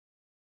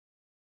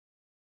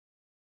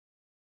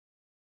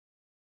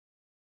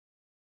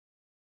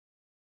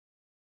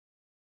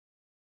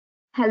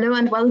Hello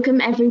and welcome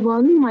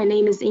everyone. My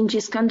name is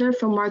Inji Skandar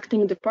from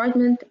Marketing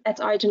Department at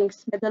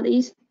Argenx Middle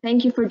East.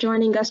 Thank you for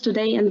joining us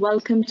today and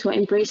welcome to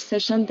Embrace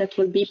session that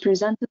will be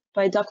presented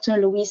by Dr.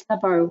 Luis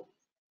Navarro.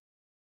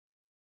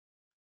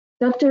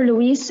 Dr.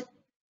 Luis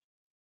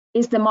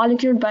is the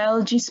molecular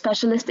biology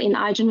specialist in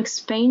Argenx,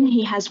 Spain.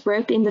 He has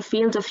worked in the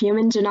field of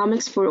human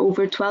genomics for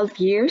over 12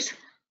 years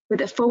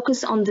with a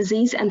focus on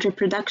disease and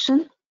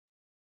reproduction.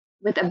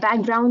 With a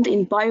background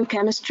in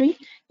biochemistry,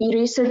 he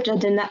researched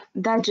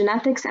the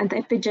genetics and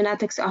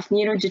epigenetics of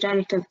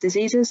neurodegenerative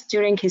diseases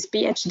during his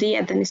PhD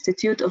at the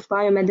Institute of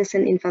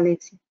Biomedicine in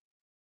Valencia.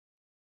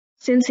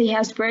 Since he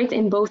has worked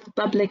in both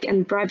public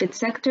and private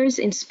sectors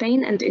in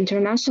Spain and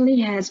internationally,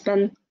 he has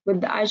been with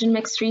the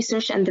Argenx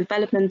Research and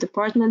Development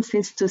Department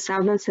since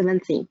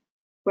 2017,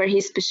 where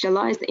he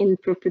specialized in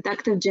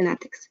reproductive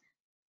genetics.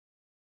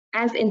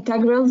 As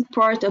integral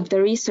part of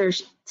the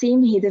research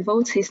team, he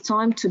devotes his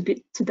time to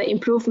the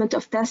improvement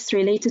of tests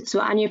related to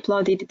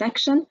aneuploidy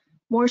detection,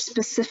 more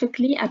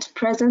specifically at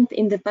present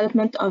in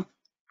development of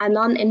a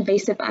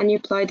non-invasive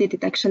aneuploidy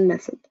detection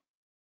method.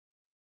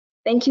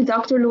 Thank you,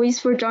 Dr. Luis,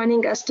 for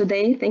joining us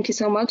today. Thank you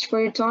so much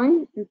for your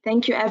time, and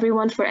thank you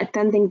everyone for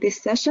attending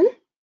this session.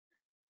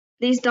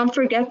 Please don't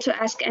forget to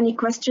ask any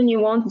question you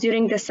want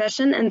during the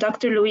session, and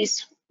Dr.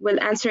 Luis will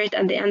answer it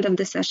at the end of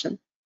the session.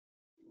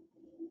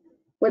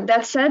 With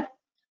that said,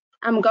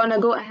 I'm gonna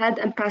go ahead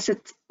and pass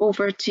it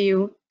over to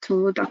you,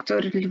 to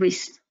Dr.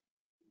 Luis.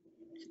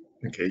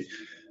 Okay,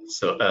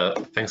 so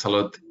thanks a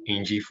lot,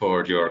 Ingi,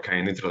 for your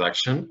kind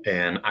introduction.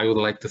 And I would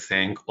like to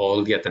thank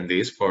all the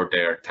attendees for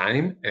their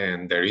time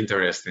and their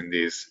interest in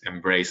this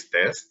Embrace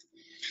test.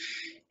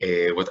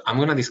 What I'm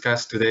gonna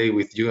discuss today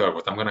with you, or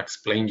what I'm gonna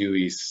explain you,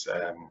 is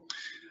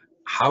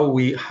how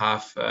we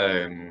have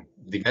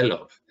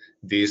developed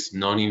this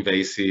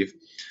non-invasive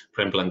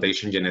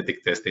preimplantation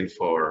genetic testing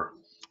for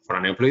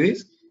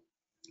aneuploidies,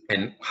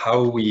 and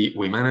how we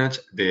manage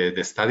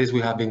the studies we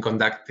have been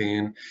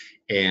conducting,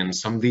 and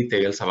some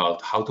details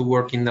about how to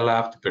work in the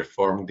lab to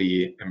perform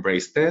the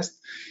Embrace test,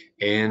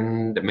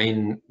 and the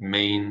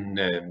main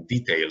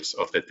details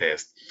of the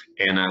test.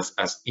 And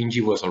as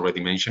Ingi was already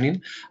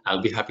mentioning,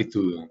 I'll be happy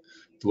to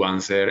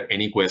answer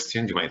any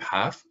question you might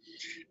have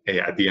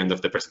at the end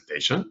of the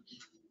presentation.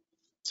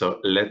 So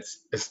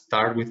let's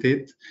start with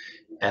it.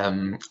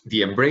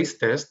 The Embrace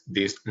test,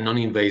 this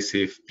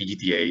non-invasive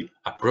PGT A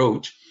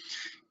approach,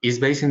 is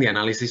based in the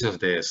analysis of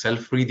the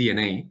cell-free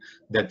DNA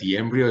that the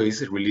embryo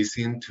is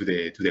releasing to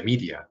the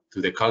media,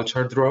 to the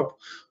culture drop,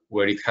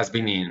 where it has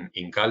been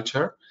in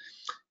culture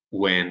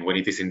when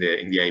it is in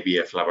the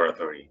IVF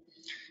laboratory.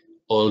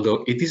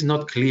 Although it is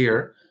not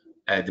clear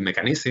the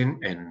mechanism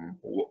and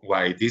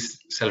why this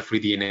cell-free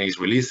DNA is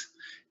released,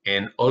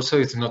 and also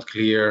it's not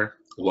clear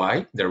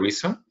why, the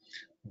reason,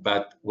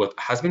 but what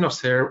has been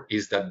observed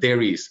is that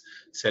there is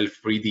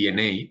cell-free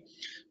DNA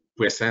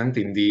present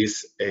in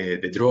this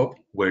the drop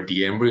where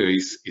the embryo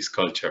is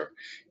cultured,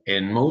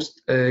 and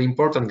most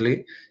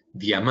importantly,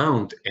 the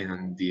amount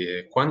and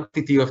the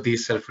quantity of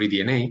this cell-free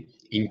DNA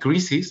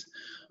increases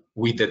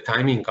with the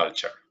time in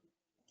culture,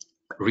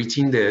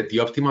 reaching the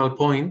optimal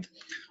point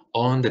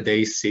on the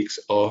day 6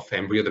 of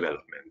embryo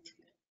development.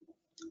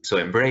 So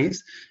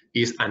Embrace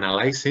is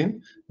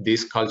analyzing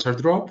this culture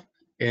drop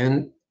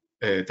and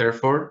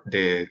therefore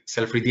the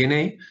cell-free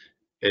DNA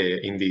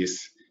in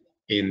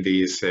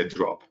this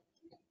drop.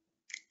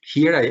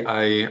 Here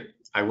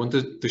I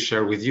wanted to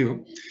share with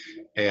you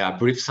a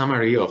brief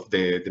summary of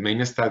the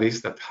main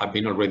studies that have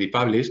been already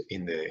published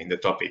in the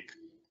topic.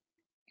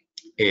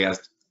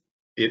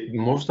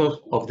 Most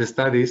of the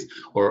studies,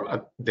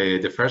 or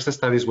the first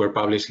studies, were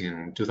published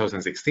in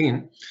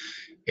 2016,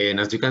 and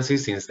as you can see,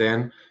 since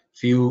then,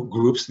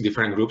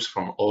 different groups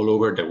from all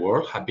over the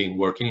world have been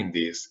working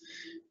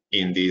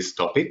in this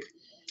topic.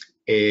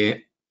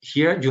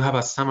 Here you have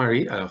a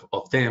summary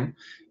of them.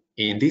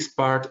 In this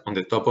part, on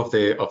the top of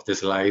the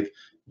slide,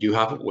 you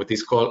have what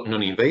is called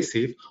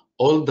non-invasive,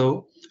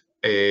 although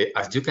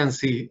as you can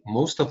see,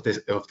 most of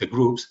the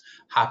groups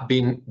have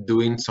been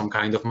doing some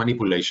kind of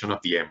manipulation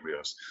of the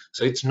embryos.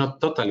 So it's not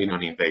totally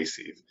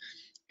non-invasive.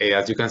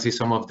 As you can see,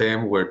 some of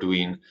them were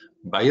doing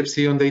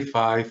biopsy on day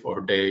 5,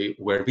 or they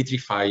were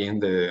vitrifying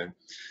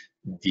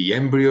the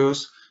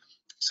embryos.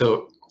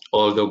 So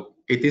although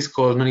it is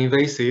called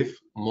non-invasive,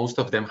 most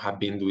of them have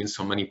been doing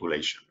some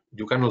manipulation.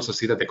 You can also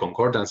see that the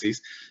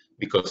concordances,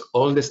 because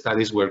all the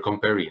studies were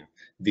comparing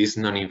this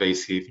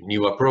non-invasive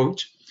new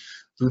approach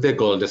to the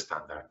gold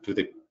standard, to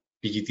the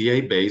PGT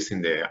A based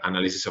in the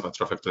analysis of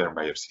atrophectoderm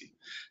biopsy.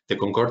 The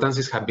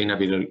concordances have been a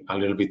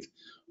little bit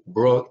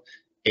broad,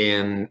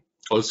 and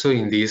also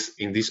in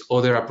this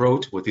other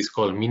approach, what is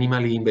called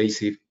minimally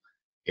invasive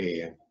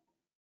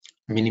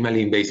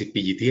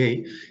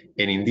PGT-A,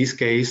 and in this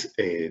case,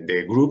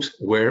 the groups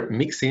were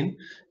mixing,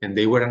 and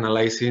they were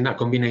analyzing a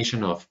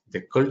combination of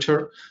the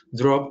culture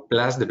drop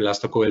plus the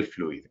blastocoel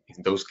fluid.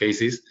 In those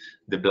cases,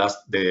 the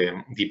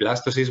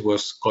blastocyst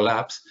was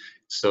collapsed,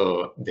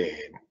 so the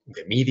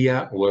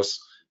media was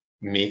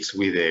mixed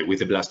with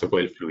the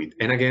blastocoel fluid.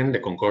 And again, the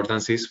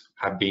concordances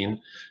have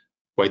been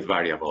quite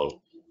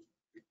variable.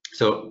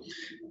 So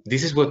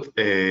this is what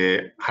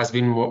has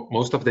been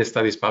most of the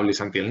studies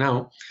published until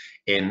now.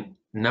 And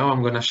now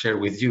I'm going to share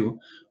with you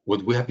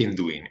what we have been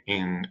doing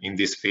in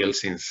this field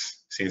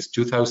since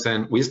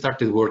 2000. We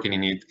started working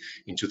in it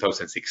in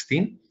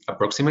 2016,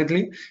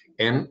 approximately.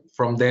 And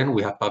from then,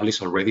 we have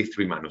published already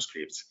 3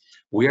 manuscripts.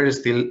 We are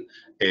still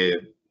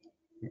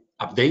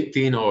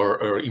updating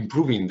or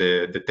improving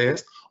the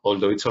test,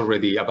 although it's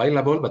already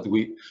available, but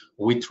we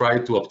try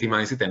to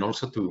optimize it and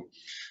also to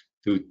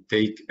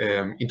take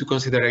into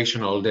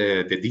consideration all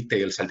the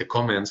details and the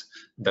comments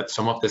that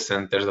some of the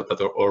centers that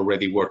are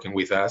already working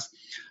with us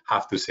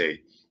have to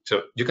say.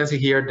 So you can see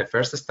here the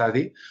first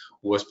study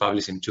was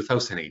published in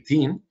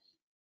 2018.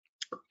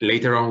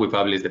 Later on, we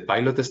published the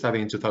pilot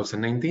study in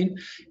 2019,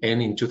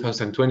 and in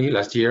 2020,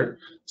 last year,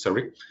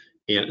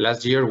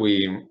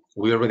 we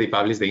already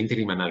published the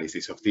interim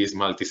analysis of this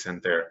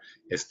multi-center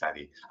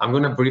study. I'm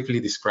going to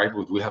briefly describe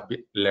what we have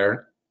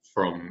learned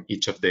from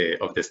each of the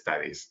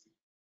studies.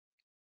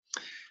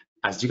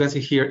 As you can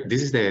see here,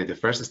 this is the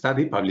first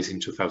study published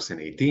in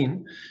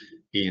 2018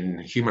 in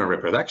human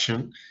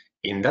reproduction.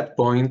 In that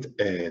point,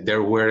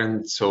 there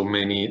wasn't so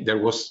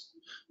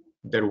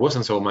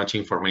much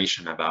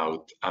information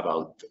about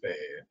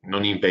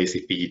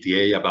non-invasive PGT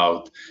A,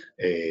 about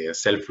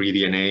cell-free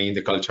DNA in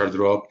the culture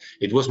drop.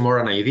 It was more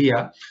an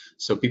idea.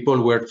 So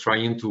people were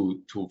trying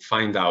to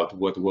find out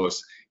what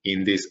was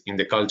in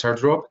the culture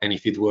drop and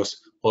if it was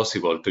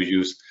possible to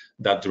use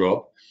that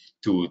drop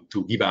to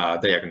give a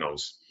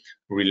diagnosis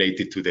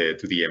related to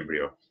the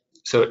embryo.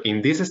 So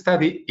in this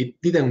study,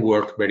 it didn't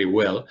work very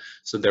well.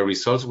 So the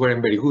results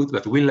weren't very good,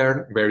 but we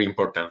learned very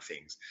important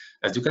things.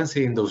 As you can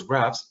see in those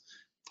graphs,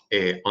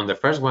 on the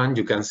first one,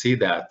 you can see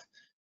that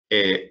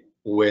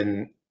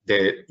when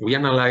we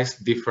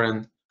analyzed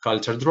different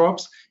culture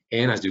drops,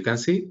 and as you can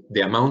see,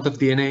 the amount of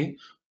DNA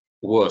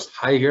was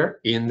higher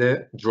in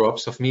the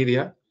drops of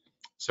media.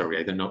 Sorry,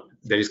 I don't know.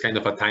 There is kind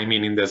of a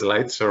timing in the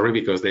slide. Sorry,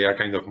 because they are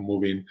kind of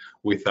moving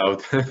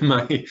without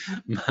my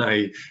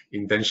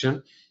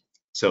intention.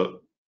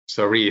 So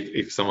sorry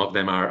if some of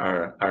them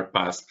are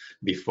passed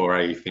before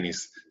I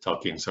finish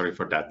talking. Sorry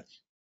for that.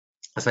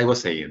 As I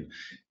was saying,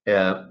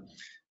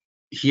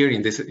 here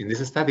in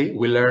this study,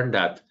 we learned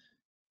that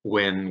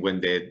when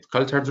the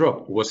culture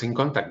drop was in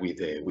contact with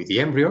the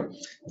embryo,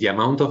 the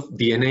amount of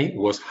DNA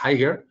was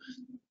higher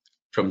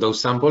from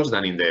those samples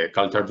than in the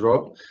culture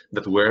drop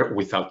that were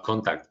without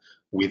contact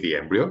with the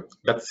embryo.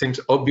 That seems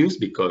obvious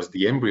because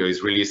the embryo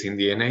is releasing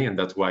DNA, and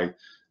that's why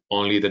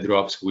only the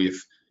drops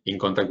in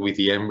contact with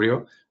the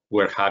embryo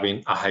were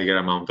having a higher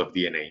amount of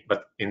DNA.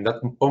 But in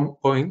that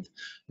point,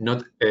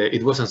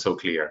 it wasn't so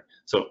clear.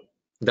 So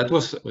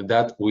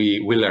we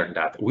learned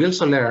that. We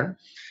also learned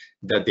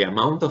that the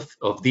amount of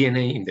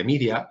DNA in the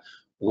media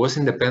was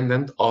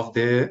independent of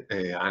the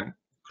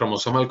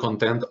chromosomal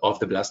content of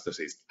the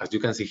blastocyst. As you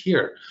can see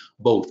here,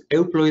 both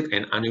euploid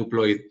and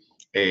aneuploid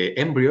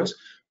embryos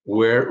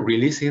were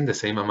releasing the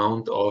same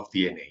amount of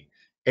DNA.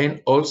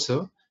 And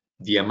also,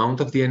 the amount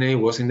of DNA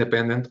was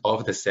independent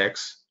of the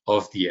sex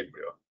of the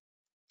embryo.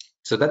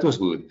 So that was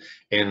good.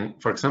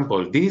 And for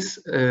example, these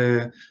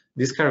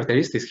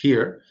characteristics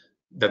here,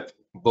 that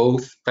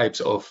both types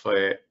of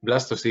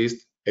blastocyst,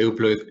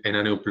 euploid and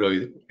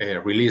aneuploid,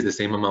 release the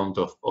same amount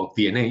of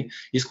DNA,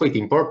 is quite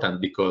important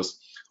because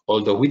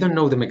although we don't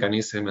know the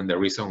mechanism and the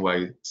reason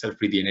why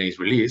cell-free DNA is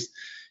released,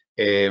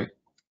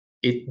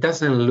 it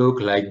doesn't look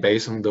like,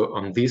 based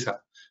on this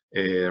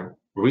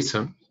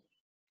reason,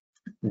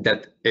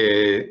 that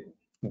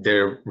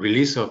the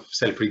release of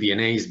cell-free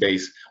DNA is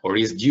based or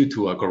is due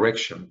to a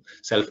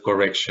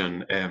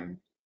self-correction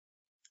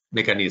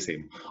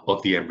mechanism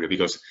of the embryo.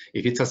 Because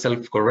if it's a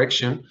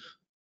self-correction,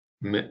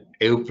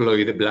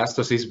 euploid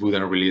blastocyst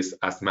wouldn't release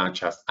as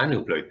much as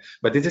aneuploid.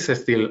 But this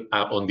is still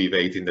on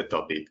debate in the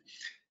topic.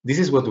 This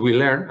is what we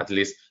learned, at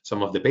least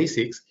some of the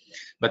basics.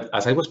 But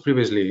as I was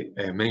previously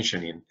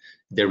mentioning,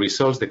 the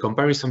results, the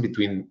comparison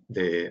between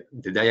the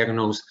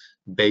diagnosis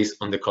based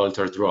on the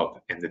culture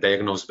drop and the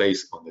diagnosis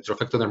based on the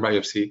trophectoderm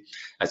biopsy,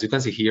 as you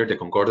can see here, the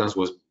concordance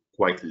was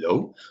quite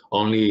low,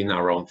 only in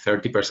around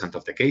 30%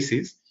 of the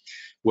cases,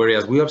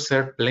 whereas we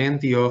observed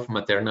plenty of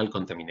maternal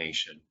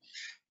contamination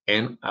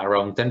and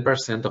around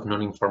 10% of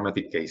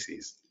non-informative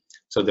cases.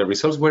 So the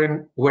results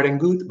weren't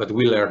good, but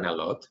we learned a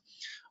lot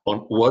on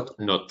what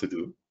not to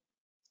do.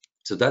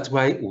 So that's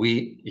why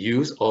we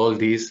use all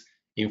this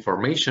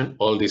information,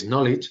 all this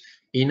knowledge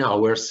in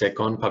our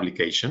second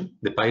publication,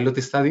 the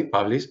pilot study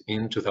published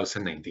in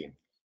 2019.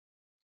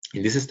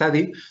 In this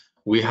study,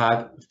 we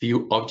had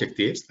few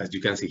objectives, as you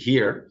can see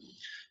here.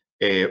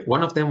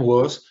 One of them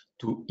was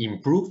to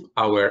improve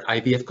our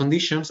IVF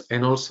conditions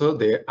and also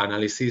the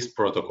analysis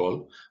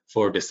protocol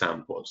for the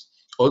samples.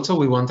 Also,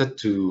 we wanted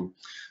to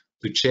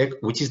check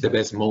which is the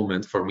best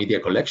moment for media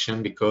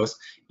collection, because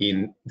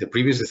in the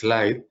previous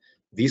slide,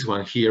 this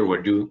one here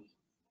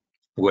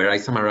where I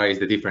summarized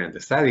the different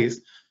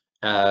studies,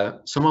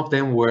 some of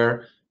them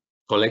were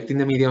collecting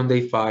the media on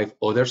day 5,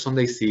 others on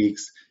day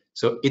 6,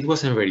 so it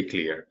wasn't very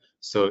clear.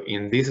 So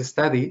in this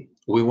study,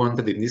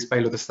 in this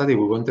pilot study,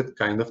 we wanted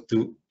kind of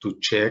to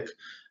check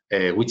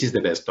which is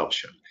the best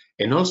option.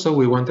 And also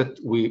we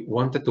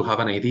wanted to have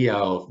an idea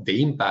of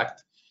the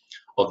impact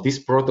of this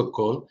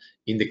protocol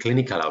in the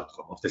clinical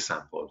outcome of the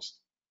samples.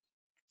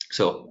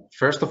 So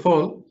first of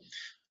all,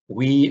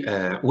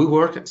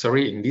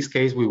 in this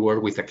case, we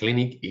work with a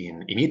clinic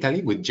in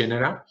Italy with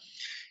Genera,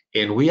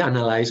 and we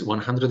analyzed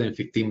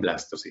 115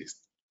 blastocysts.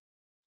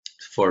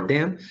 For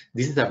them,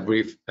 this is a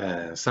brief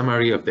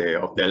summary of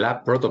the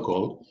lab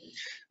protocol,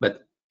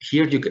 but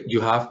here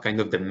you have kind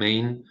of the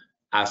main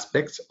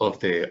aspects of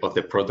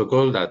the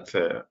protocol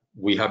that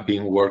we have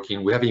been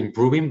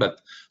improving,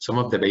 but some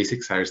of the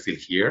basics are still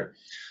here.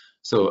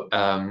 So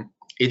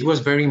it was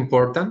very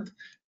important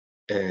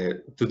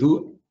to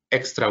do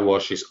extra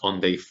washes on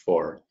day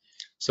 4.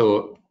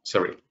 So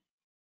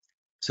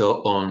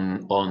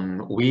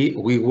we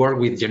work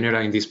with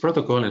Genera in this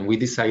protocol, and we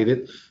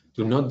decided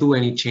to not do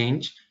any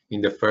change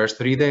in the first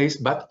 3 days,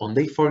 but on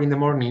day 4 in the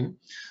morning,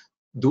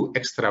 do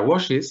extra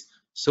washes.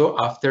 So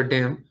after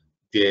them,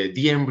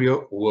 the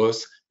embryo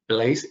was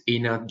placed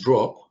in a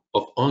drop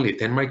of only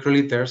 10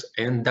 microliters,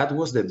 and that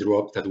was the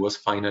drop that was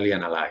finally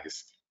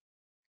analyzed.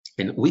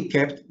 And we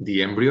kept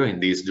the embryo in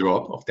this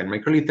drop of 10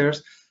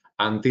 microliters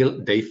until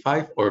day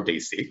 5 or day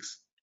 6.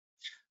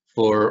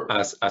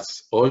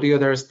 As all the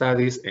other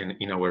studies, and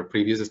in our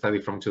previous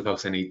study from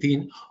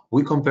 2018,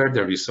 we compared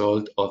the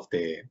result of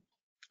the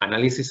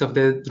analysis of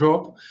the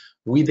drop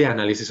with the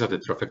analysis of the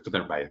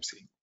trophectoderm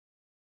biopsy.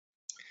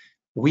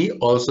 We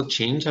also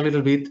changed a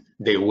little bit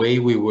the way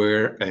we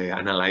were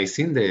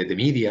analyzing the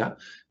media,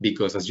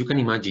 because as you can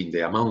imagine,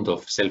 the amount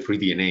of cell-free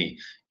DNA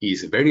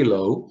is very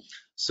low.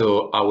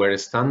 So our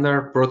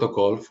standard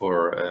protocol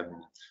for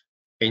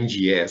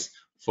NGS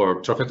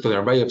for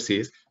trophectoderm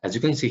biopsies, as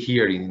you can see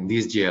here in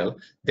this gel,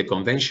 the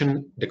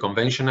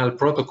conventional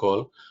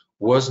protocol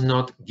was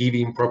not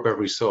giving proper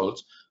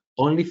results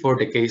only for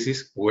the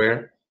cases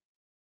where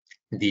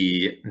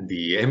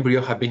the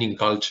embryo had been in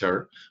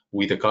culture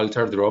with a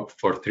culture drop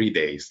for 3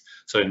 days.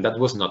 So and that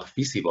was not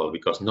feasible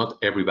because not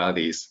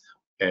everybody is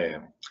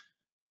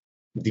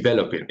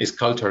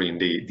culturing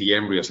the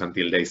embryos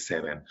until day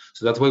 7.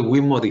 So that's why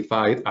we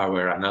modified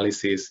our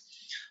analysis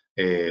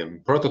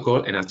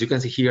protocol. And as you can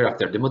see here,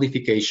 after the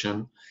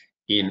modification,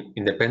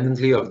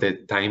 independently of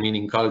the timing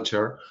in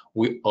culture,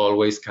 we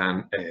always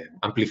can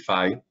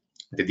amplify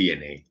the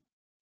DNA.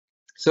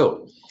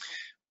 So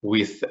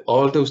with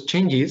all those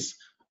changes,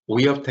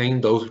 we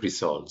obtained those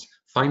results.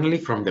 Finally,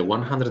 from the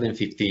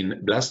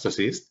 115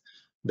 blastocysts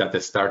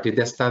that started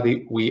the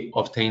study, we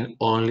obtained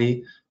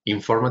only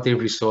informative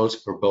results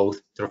for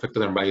both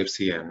trophectoderm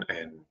biopsy and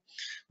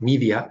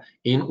media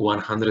in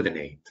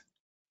 108.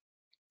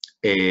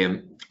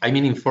 I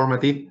mean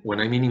informative. What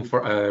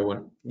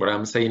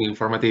I'm saying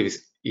informative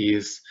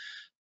is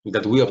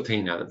that we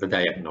obtain the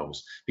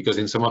diagnosis, because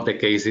in some of the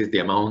cases the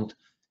amount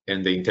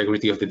and the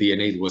integrity of the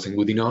DNA wasn't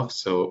good enough,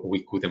 so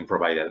we couldn't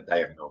provide a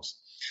diagnosis.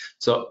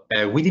 So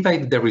we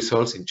divided the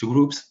results in 2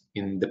 groups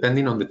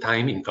depending on the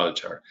time in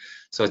culture.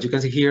 So as you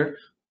can see here,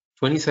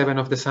 27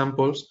 of the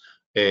samples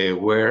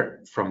were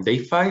from day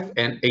 5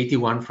 and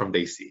 81 from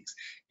day 6.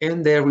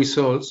 And the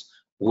results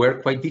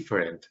were quite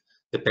different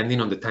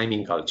depending on the time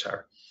in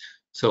culture.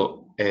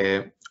 So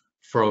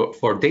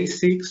for day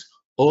 6,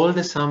 all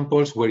the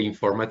samples were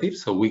informative,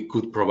 so we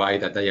could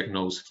provide a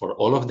diagnosis for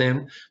all of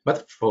them.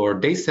 But for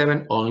day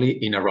 7, only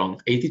in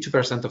around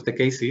 82% of the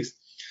cases,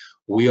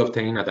 we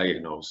obtained a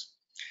diagnosis.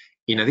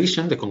 In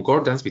addition, the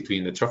concordance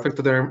between the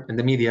trophectoderm and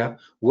the media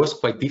was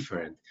quite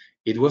different.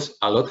 It was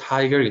a lot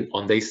higher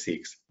on day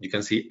 6. You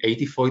can see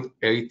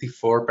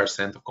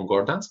 84% of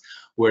concordance,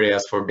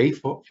 whereas for day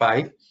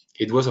 5,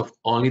 it was of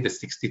only the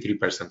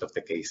 63% of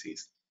the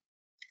cases.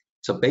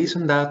 So based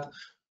on that,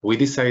 we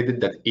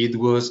decided that it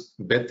was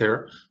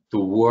better to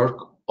work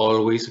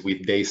always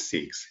with day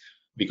 6,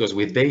 because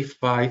with day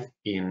 5,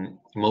 in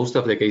most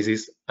of the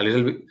cases, a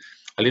little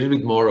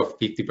bit more of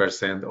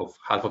 50% of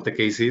half of the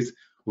cases,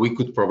 we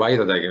could provide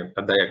a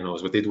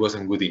diagnosis, but it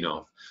wasn't good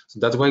enough. So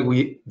that's why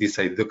we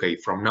decided, okay,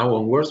 from now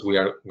onwards, we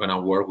are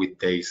gonna work with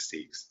day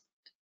 6.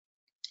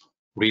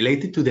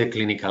 Related to the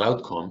clinical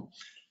outcome,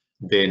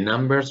 the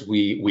numbers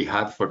we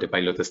had for the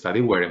pilot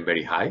study weren't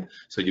very high.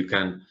 So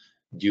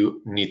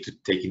you need to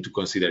take into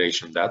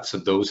consideration that. So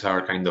those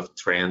are kind of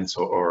trends,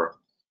 or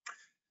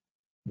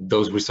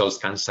those results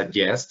can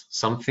suggest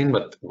something,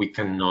 but we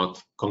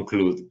cannot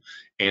conclude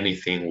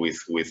anything with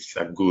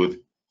a good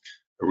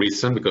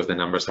reason because the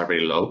numbers are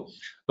very low.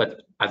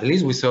 But at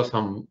least we saw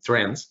some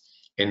trends,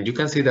 and you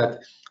can see that.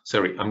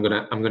 Sorry,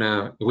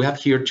 we have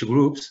here 2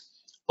 groups.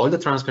 All the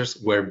transfers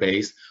were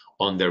based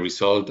on the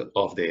result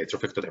of the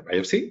trophectoderm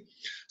biopsy.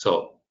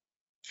 So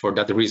for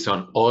that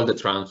reason,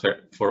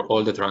 for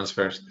all the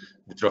transfers,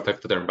 the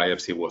trophectoderm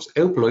biopsy was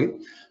euploid,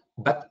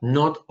 but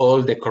not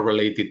all the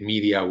correlated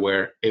media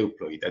were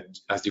euploid.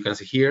 As you can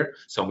see here,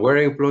 some were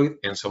euploid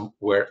and some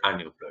were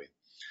aneuploid.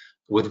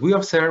 What we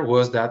observed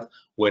was that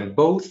when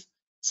both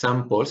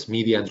samples,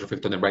 media and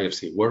trophectoderm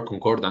biopsy, were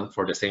concordant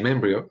for the same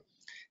embryo,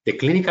 the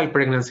clinical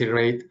pregnancy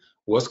rate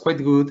was quite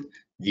good,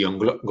 the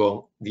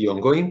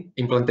ongoing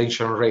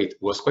implantation rate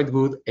was quite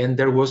good, and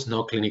there was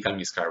no clinical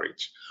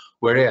miscarriage.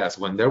 Whereas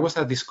when there was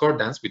a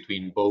discordance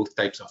between both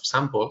types of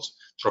samples,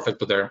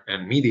 trophectoderm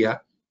and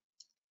media,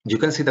 you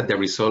can see that the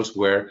results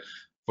were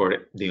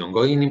for the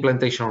ongoing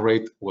implantation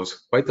rate was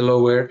quite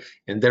lower,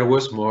 and there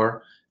was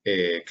more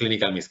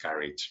clinical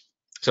miscarriage.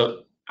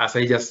 So as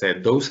I just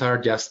said, those are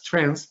just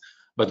trends,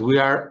 but we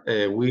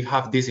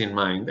have this in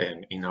mind,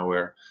 and in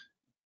our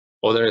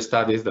other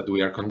studies that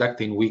we are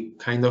conducting, we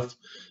kind of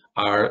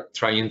are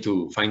trying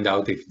to find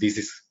out if this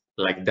is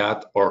like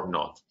that or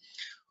not.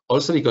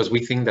 Also because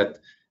we think that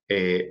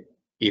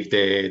if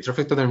the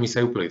trophectoderm is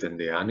euploid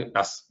and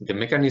as the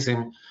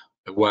mechanism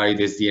why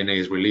this DNA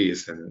is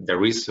released and the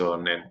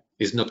reason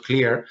is not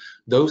clear,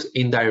 those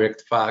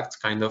indirect facts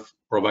kind of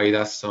provide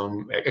us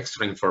some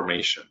extra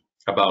information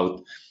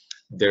about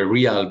the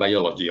real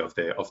biology of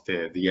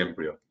the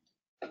embryo.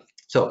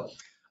 So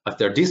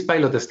after this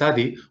pilot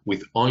study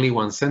with only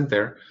one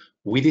center,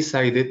 we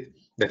decided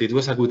that it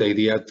was a good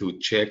idea to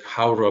check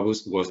how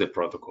robust was the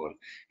protocol.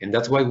 And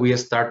that's why we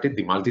started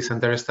the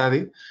multi-center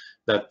study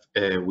that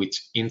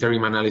which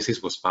interim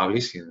analysis was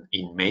published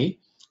in May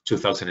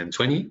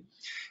 2020.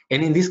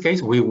 And in this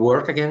case, we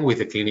work again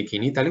with a clinic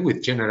in Italy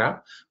with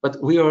Genera,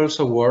 but we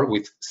also work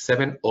with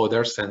 7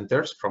 other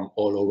centers from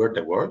all over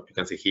the world. You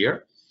can see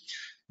here.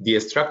 The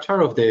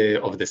structure of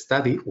the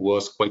study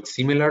was quite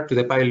similar to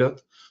the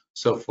pilot.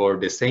 So for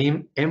the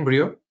same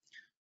embryo,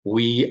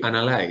 we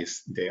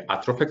analyzed the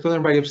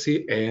trophectoderm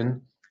biopsy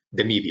and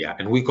the media,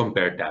 and we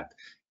compared that.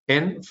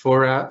 And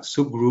for a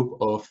subgroup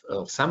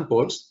of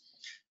samples,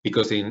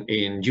 because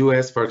in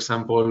US, for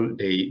example,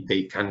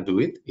 they can do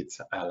it, it's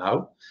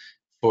allowed.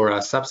 For a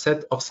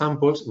subset of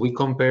samples, we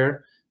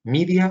compare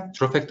media,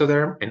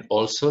 trophectoderm, and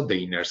also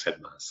the inner cell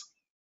mass.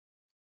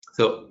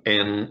 So,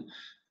 and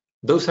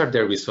those are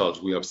the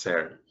results we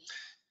observed.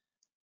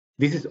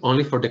 This is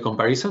only for the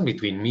comparison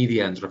between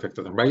media and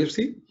trophectoderm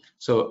biopsy.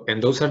 So,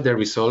 and those are the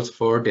results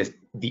for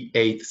the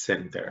 8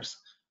 centers.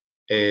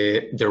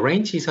 The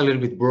range is a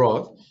little bit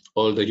broad,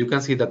 although you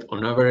can see that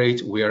on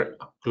average we are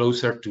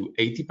closer to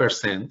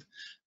 80%.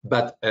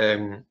 But I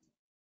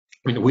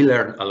mean, we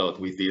learned a lot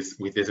with this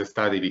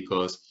study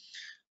because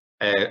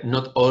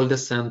not all the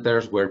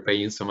centers were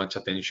paying so much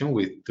attention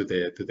to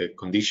the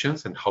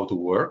conditions and how to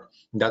work.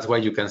 That's why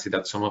you can see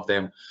that some of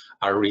them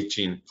are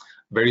reaching.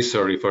 Very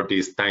sorry for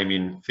this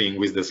timing thing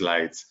with the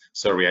slides.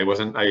 Sorry, I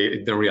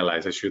didn't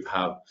realize I should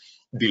have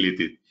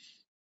deleted.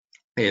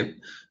 And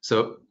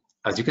so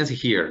as you can see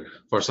here,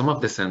 for some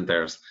of the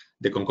centers,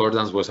 the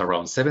concordance was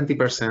around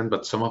 70%,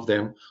 but some of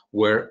them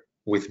were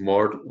with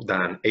more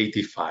than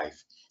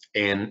 85.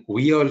 And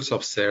we also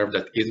observed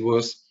that it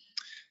was,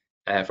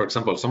 for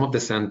example, some of the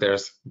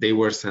centers, they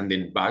were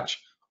sending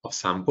batch of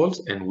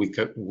samples and we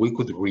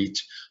could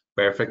reach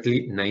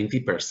perfectly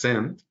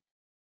 90%.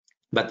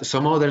 But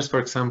some others, for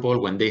example,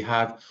 when they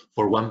have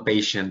for one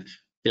patient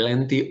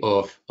plenty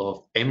of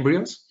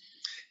embryos,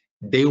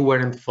 they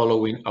weren't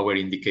following our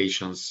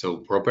indications so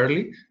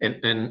properly.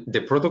 And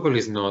the protocol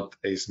is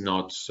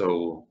not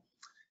so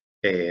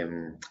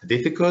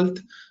difficult.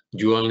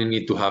 You only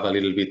need to have a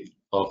little bit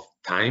of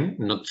time,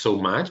 not so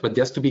much, but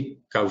just to be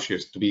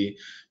cautious,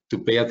 to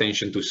pay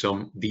attention to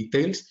some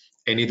details,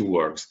 and it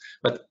works.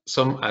 But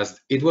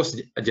this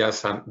was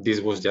just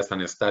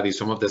a study.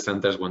 Some of the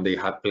centers, when they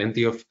had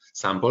plenty of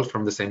samples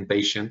from the same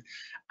patient,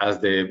 as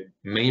the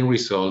main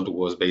result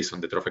was based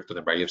on the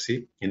trophectoderm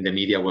biopsy, and the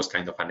media was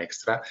kind of an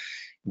extra,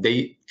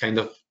 they kind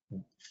of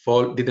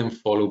didn't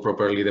follow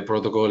properly the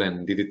protocol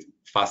and did it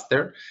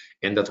faster,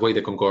 and that's why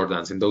the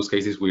concordance, in those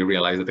cases, we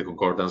realized that the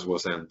concordance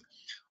wasn't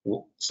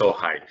so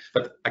high.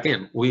 But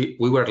again, we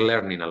were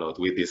learning a lot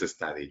with this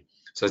study.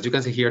 So as you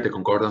can see here, the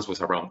concordance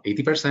was around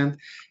 80%,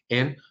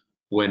 and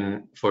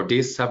for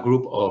this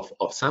subgroup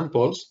of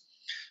samples,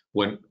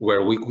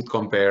 where we could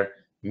compare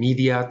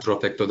media,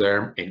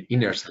 trophectoderm, and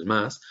inner cell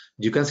mass,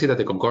 you can see that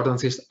the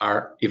concordances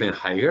are even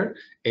higher,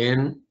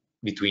 and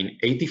between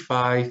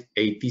 85,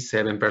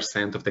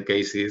 87% of the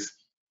cases.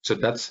 So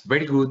that's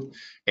very good.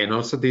 And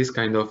also this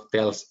kind of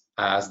tells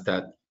us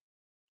that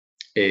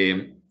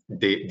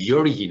the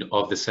origin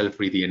of the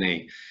cell-free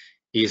DNA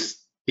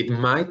it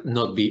might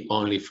not be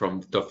only from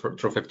the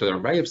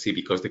trophectoderm biopsy,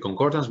 because the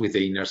concordance with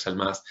the inner cell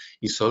mass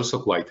is also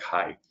quite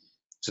high.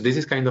 So this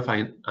is kind of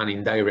an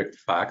indirect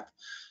fact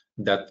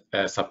that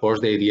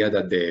supports the idea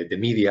that the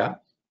media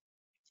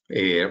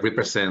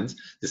represents,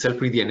 the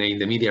cell-free DNA in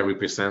the media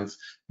represents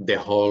the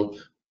whole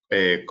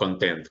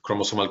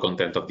chromosomal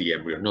content of the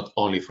embryo, not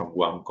only from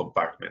one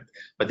compartment.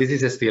 But this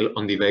is still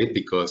on debate,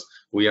 because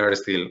we are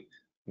still,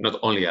 not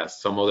only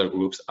us, some other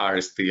groups are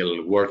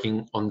still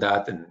working on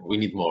that, and we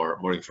need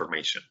more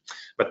information.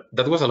 But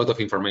that was a lot of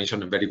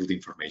information and very good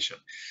information.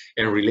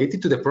 And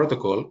related to the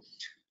protocol,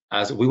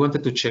 as we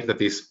wanted to check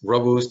that it's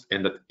robust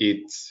and that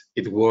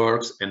it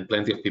works and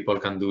plenty of people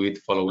can do it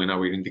following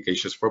our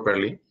indications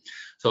properly.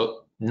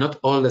 So not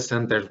all the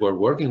centers were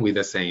working with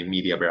the same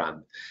media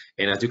brand.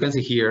 And as you can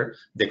see here,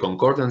 the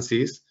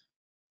concordances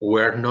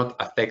were not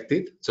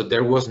affected. So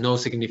there was no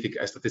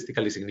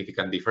statistically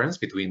significant difference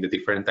between the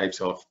different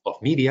types of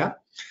media.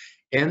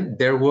 And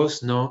there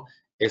was no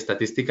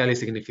statistically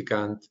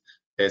significant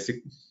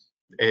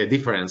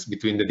difference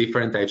between the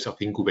different types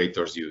of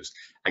incubators used.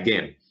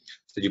 Again,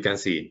 so you can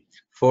see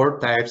 4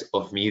 types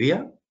of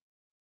media,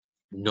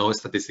 no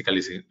statistical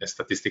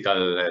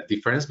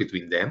difference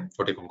between them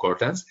for the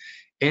concordance,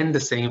 and the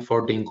same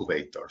for the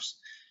incubators.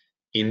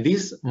 In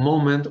this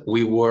moment,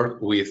 we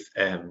work with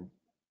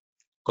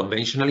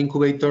conventional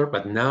incubator,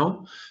 but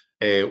now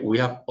we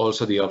have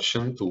also the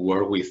option to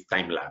work with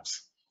time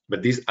lapse.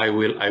 But this I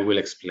will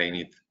explain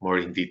it more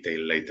in detail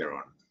later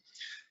on.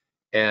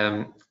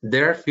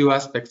 There are a few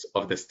aspects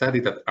of the study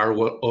that are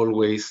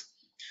always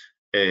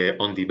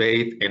on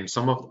debate, and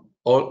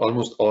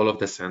almost all of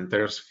the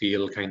centers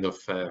feel kind of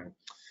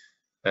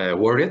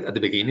worried at the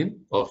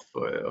beginning of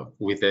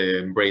with the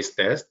embrace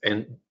test,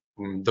 and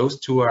those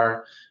 2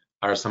 are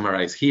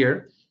summarized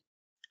here.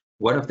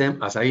 One of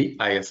them, as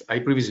I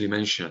previously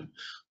mentioned,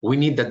 we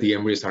need that the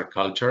embryos are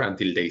cultured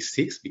until day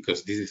 6,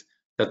 because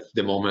that's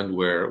the moment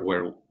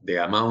where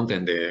the amount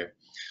and the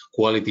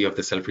quality of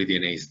the cell-free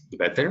DNA is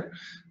better.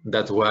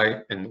 That's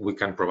why, and we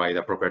can provide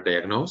a proper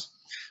diagnosis.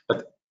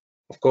 But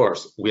of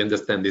course, we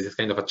understand this is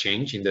kind of a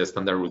change in the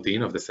standard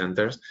routine of the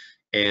centers,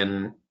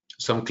 and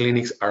some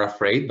clinics are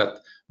afraid.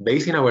 But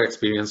based on our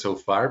experience so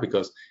far,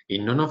 because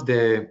in none of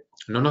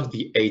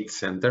the 8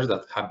 centers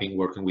that have been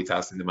working with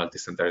us in the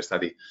multi-center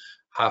study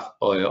have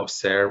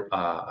observed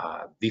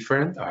a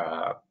difference,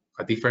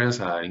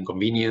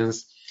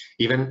 inconvenience.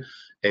 Even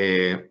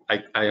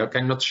I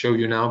cannot show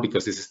you now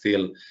because this is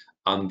still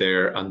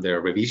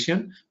under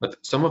revision. But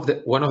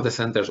one of the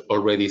centers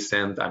already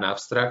sent an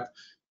abstract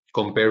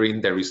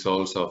comparing the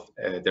results of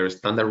their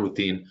standard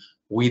routine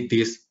with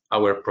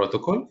our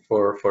protocol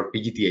for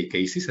PGT A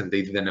cases, and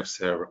they didn't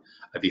observe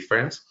a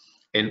difference.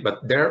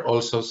 But there are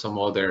also some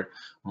other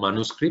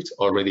manuscripts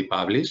already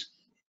published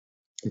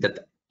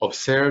that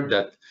observe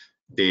that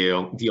the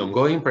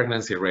ongoing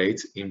pregnancy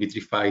rates in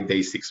vitrified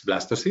day 6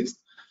 blastocysts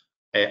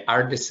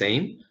are the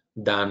same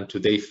than to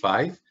day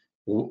 5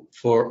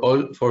 for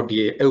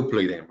the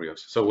euploid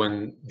embryos. So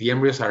when the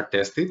embryos are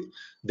tested,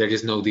 there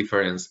is no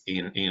difference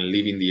in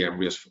leaving the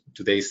embryos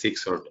to day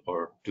 6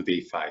 or to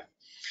day 5.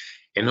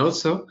 And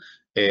also,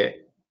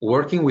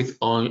 working with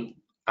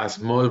a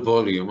small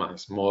volume, a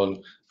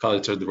small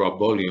culture drop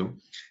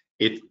volume,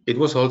 it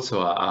was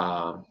also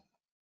a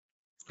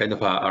kind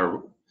of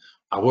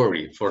a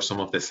worry for some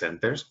of the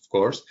centers, of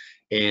course.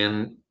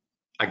 And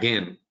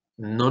again,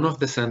 none of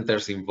the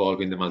centers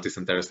involved in the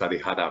multi-center study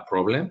had a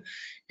problem.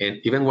 And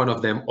even one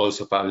of them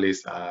also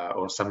published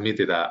or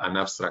submitted an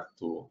abstract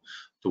to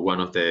one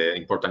of the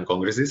important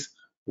congresses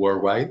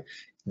worldwide.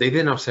 They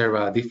didn't observe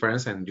a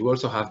difference. And you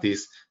also have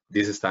this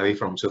study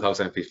from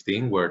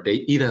 2015 where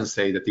they even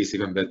say that it's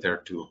even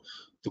better to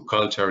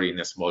culture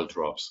in small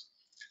drops.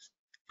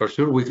 For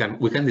sure, we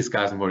can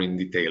discuss more in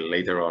detail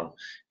later on,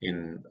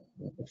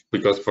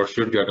 because for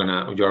sure you're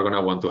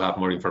gonna want to have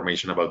more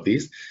information about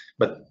this.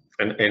 But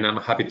and I'm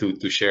happy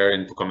to share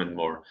and to comment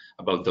more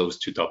about those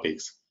 2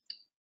 topics.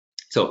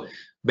 So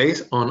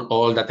based on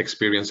all that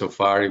experience so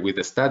far with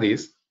the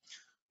studies,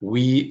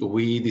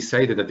 we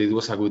decided that it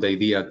was a good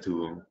idea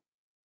to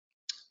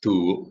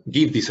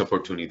give this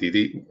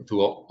opportunity,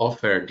 to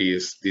offer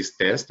this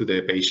test to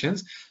the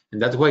patients. And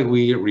that's why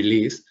we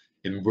released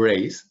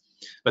Embrace.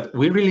 But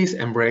we released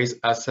Embrace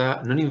as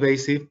a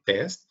non-invasive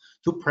test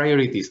to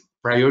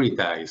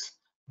prioritize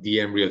the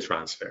embryo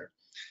transfer.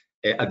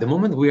 At the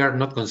moment, we are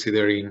not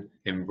considering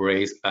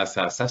Embrace as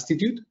a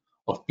substitute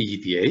of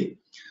PGT A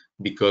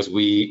because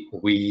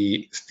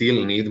we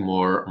still need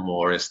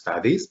more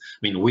studies. I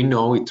mean, we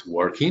know it's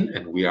working,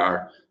 and we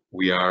are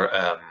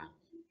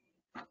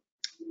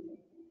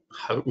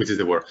which is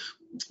the word?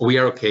 We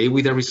are okay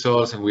with the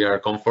results, and we are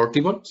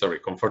comfortable. Sorry,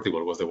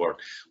 comfortable was the word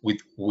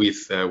with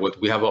what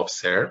we have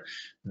observed.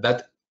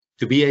 But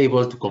to be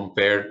able to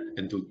compare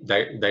and to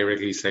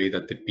directly say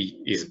that the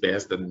P is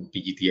best than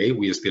PGT A,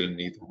 we still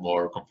need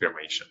more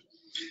confirmation.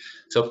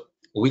 So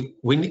we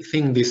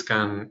think this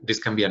can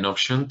be an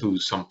option to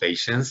some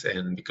patients,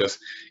 and because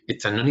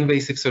it's a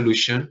non-invasive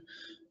solution,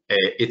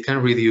 it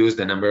can reduce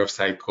the number of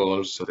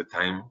cycles, so the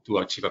time to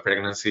achieve a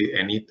pregnancy,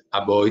 and it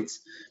avoids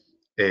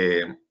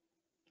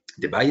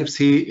the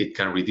biopsy. It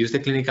can reduce the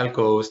clinical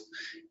cost,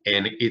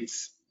 and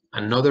it's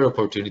another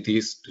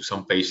opportunities to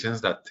some patients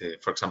that,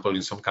 for example,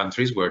 in some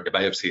countries where the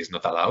biopsy is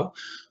not allowed,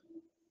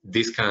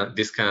 this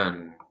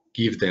can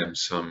give them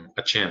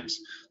a chance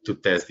to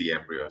test the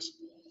embryos.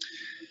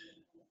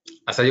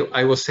 As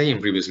I was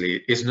saying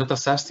previously, it's not a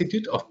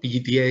substitute of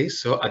PGT A.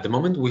 So at the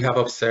moment, we have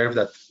observed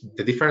that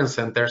the different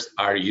centers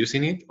are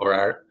using it or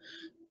are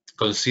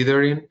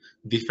considering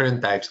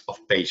different types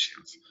of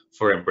patients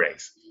for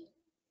Embrace.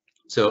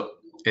 So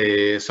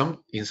in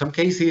some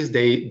cases,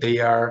 they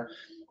are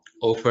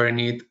offering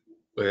it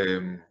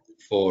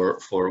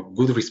for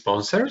good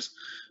responders,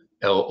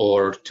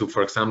 or to,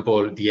 for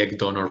example, the egg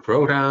donor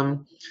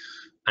program,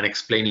 and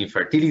explaining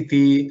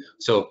fertility,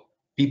 so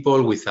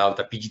people without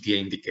a PGT A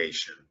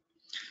indication.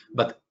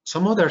 But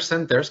some other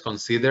centers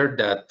consider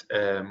that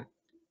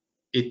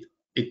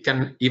it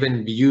can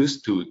even be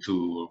used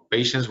to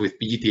patients with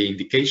PGT A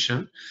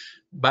indication,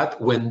 but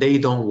when they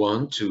don't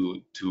want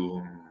to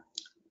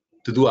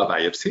to do a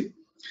biopsy.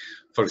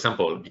 For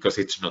example, because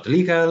it's not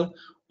legal,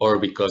 or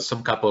because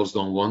some couples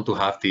don't want to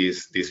have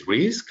this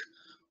risk,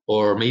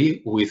 or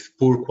maybe with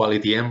poor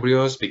quality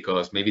embryos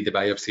because maybe the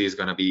biopsy is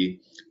going to be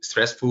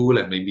stressful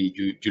and maybe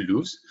you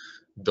lose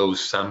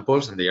those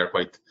samples and they are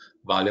quite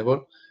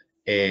valuable.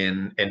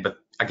 But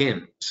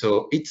again,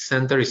 so each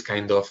center is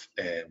kind of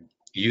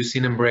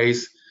using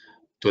Embrace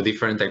to a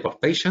different type of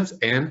patients.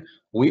 And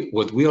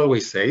what we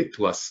always say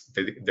to us,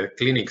 the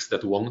clinics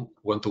that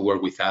want to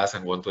work with us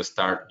and want to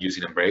start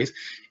using Embrace,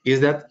 is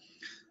that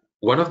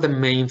one of the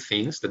main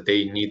things that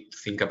they need to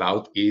think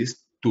about is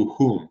to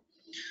whom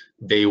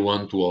they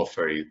want to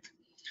offer it.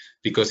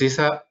 Because it's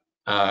a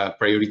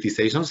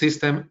prioritization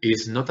system,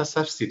 is not a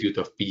substitute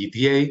of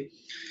PGT A.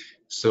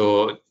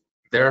 So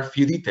there are a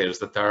few details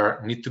that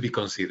need to be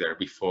considered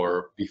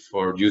before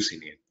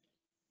using it.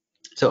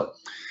 So,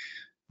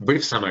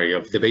 brief summary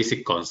of the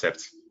basic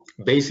concepts.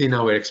 Based on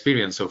our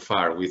experience so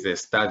far with the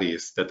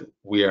studies that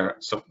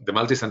the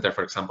multi-center,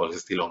 for example,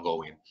 is still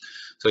ongoing.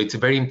 So it's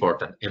very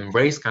important.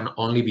 Embrace can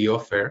only be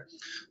offered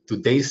to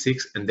day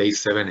 6 and day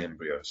 7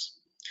 embryos.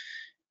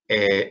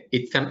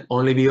 It can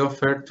only be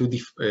offered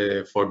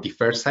for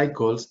deferred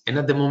cycles, and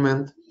at the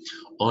moment,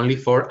 only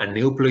for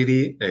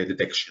aneuploidy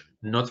detection,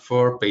 not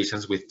for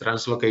patients with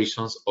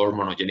translocations or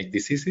monogenic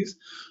diseases.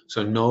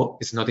 So no,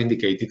 it's not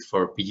indicated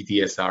for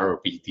PGT-SR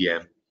or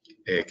PGT-M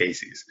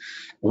cases.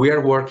 We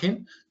are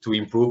working to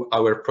improve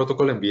our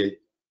protocol and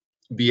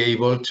be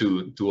able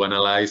to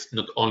analyze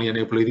not only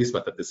aneuploidies,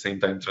 but at the same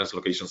time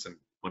translocations and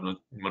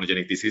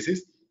monogenic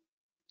diseases.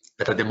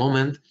 But at the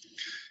moment,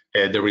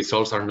 the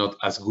results are not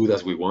as good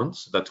as we want.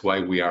 So that's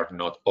why we are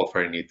not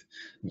offering it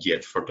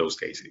yet for those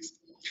cases.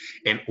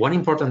 And one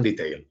important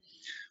detail,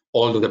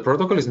 although the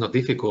protocol is not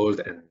difficult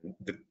and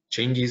the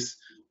changes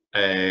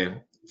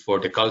for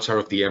the culture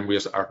of the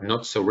embryos are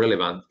not so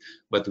relevant,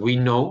 but we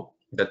know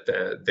that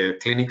the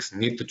clinics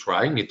need to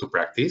try, need to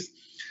practice,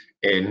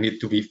 and need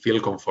to feel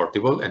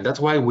comfortable. And that's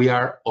why we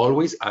are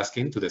always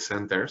asking to the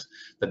centers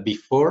that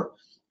before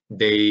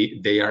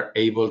they are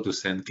able to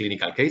send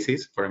clinical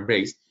cases for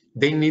Embrace,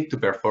 they need to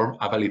perform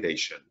a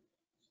validation.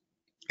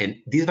 And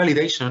this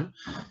validation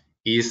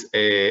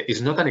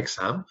is not an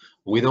exam.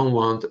 We don't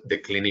want the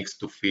clinics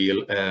to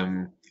feel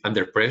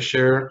under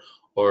pressure,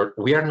 or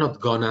we are not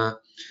gonna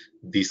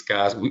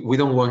discuss, we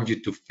don't want you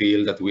to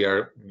feel that we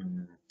are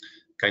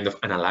kind of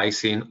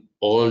analyzing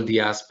all the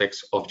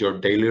aspects of your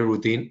daily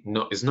routine.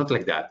 No, it's not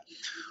like that.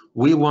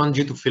 We want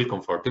you to feel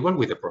comfortable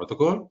with the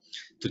protocol,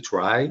 to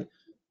try,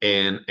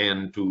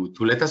 and to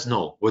let us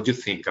know what you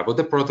think about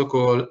the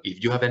protocol,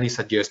 if you have any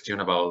suggestion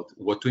about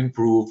what to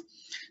improve,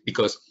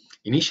 because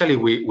initially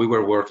we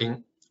were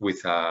working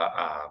with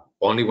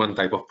only one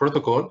type of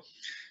protocol,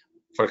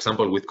 for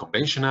example, with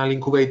conventional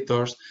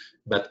incubators,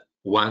 but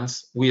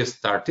once we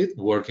started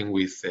working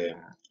with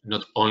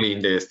not only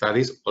in the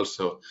studies,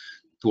 also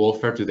to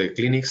offer to the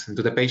clinics and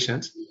to the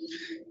patients,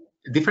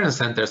 different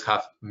centers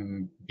have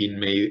been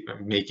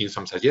making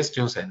some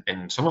suggestions,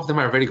 and some of them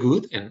are very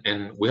good,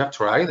 and we have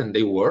tried and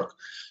they work.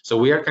 So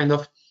we are kind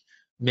of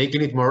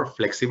making it more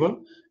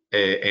flexible,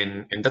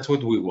 and that's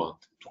what we want,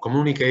 to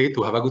communicate,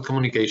 to have a good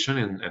communication,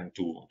 and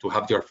to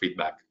have your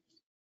feedback.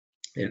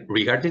 And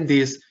regarding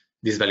this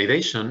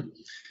validation,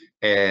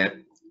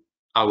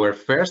 our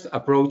first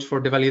approach for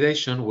the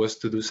validation was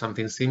to do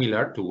something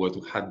similar to what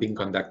had been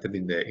conducted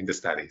in the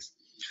studies.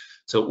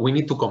 So we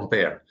need to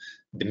compare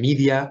the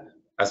media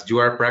as you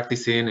are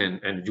practicing,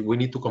 and we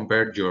need to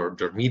compare your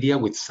media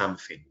with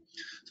something.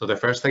 So the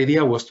first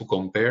idea was to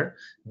compare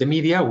the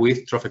media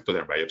with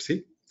trophectoderm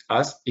biopsy,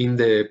 as in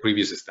the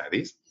previous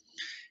studies.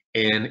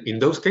 And in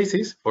those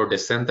cases, for the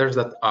centers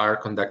that are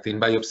conducting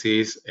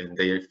biopsies and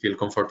they feel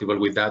comfortable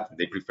with that,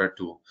 they prefer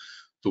to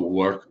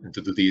work and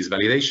to do this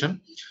validation,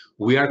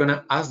 we are going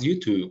to ask you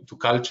to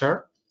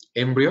culture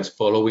embryos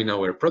following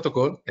our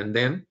protocol, and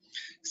then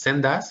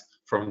send us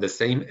from the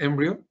same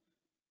embryo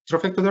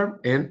trophectoderm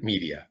and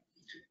media,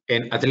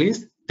 and at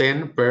least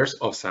 10 pairs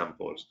of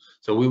samples.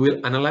 So we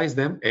will analyze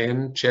them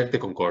and check the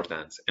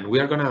concordance, and we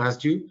are going to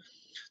ask you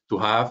to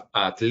have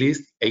at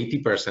least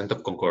 80%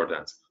 of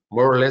concordance,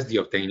 more or less the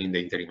obtained in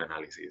the interim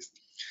analysis.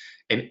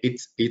 And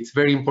it's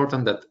very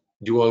important that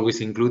you always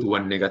include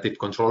one negative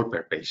control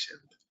per patient.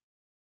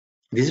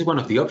 This is one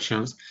of the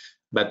options,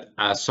 but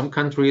some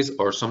countries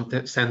or some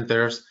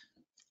centers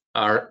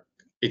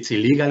it's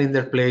illegal in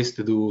their place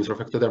to do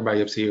trophectoderm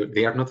biopsy.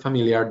 They are not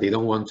familiar, they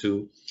don't want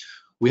to.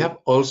 We have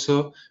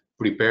also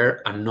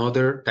prepared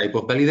another type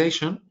of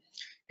validation,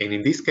 and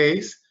in this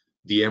case,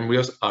 the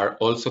embryos are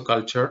also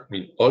cultured. I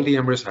mean, all the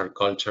embryos are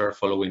cultured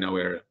following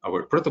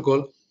our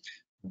protocol,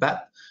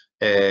 but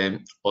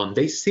on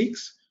day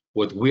 6,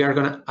 what we are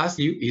going to ask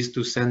you is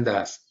to send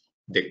us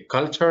the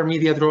culture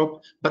media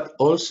drop, but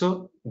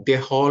also the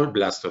whole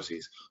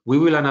blastocyst. We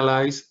will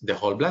analyze the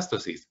whole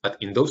blastocyst, but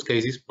in those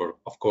cases,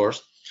 of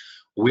course,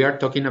 we are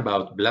talking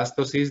about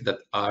blastocysts that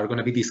are going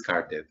to be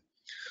discarded.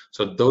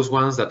 So those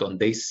ones that on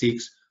day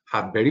 6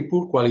 have very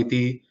poor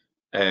quality,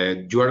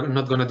 you are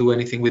not going to do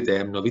anything with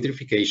them, no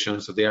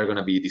vitrification, so they are going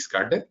to be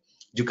discarded.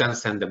 You can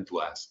send them to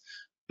us.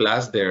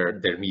 plus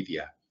their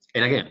media.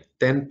 And again,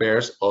 10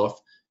 pairs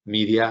of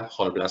media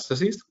whole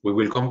blastocysts. We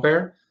will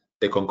compare.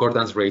 The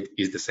concordance rate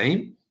is the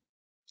same.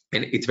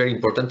 And it's very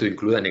important to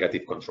include a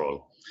negative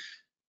control.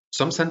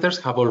 Some centers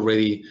have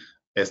already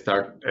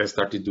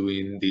started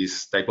doing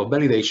this type of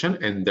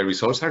validation, and the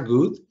results are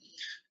good.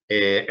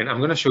 And I'm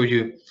going to show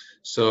you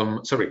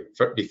some,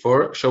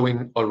 before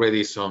showing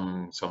already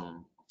some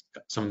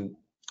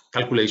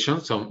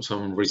calculations,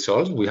 some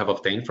results we have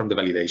obtained from the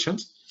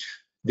validations.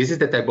 This is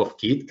the type of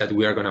kit that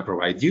we are going to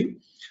provide you.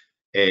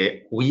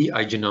 We,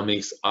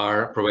 iGenomics,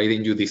 are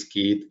providing you this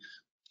kit.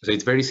 So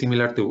it's very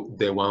similar to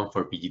the one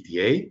for PGT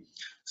A.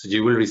 So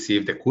you will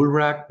receive the cool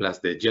rack plus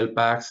the gel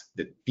packs,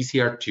 the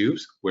PCR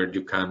tubes where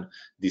you can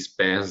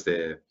dispense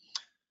the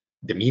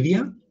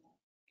media.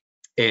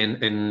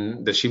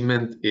 And the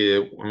shipment,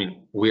 I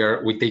mean,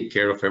 we take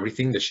care of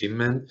everything, the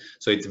shipment.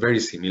 So it's very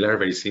similar,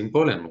 very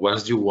simple. And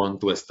once you want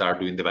to start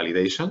doing the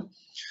validation,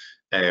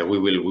 we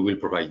will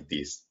provide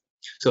this.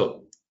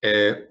 So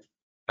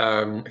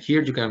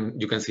here you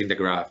can see in the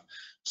graph,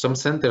 some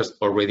centers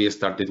already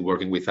started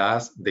working with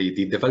us. They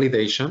did the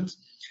validations,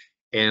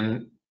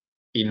 and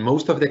in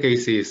most of the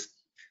cases,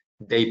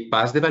 they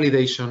passed the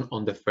validation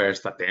on the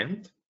first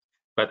attempt.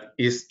 But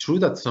it's true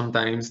that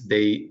sometimes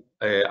they,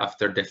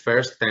 after the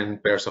first 10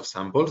 pairs of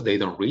samples, they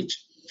don't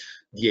reach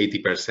the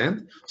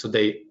 80%. So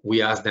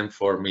we ask them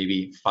for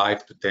maybe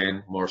 5 to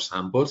 10 more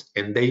samples,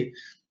 and they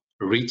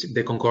reach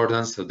the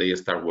concordance, so they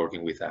start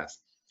working with us.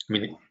 I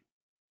mean,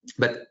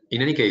 but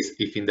in any case,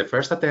 if in the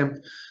first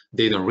attempt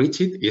they don't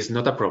reach it, it's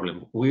not a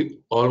problem. We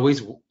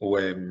always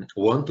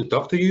want to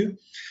talk to you,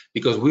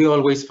 because we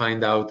always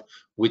find out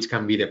which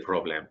can be the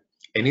problem.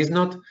 And it's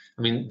not,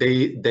 I mean,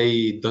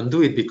 they don't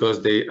do it because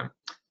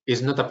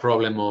it's not a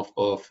problem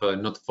of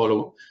not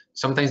follow.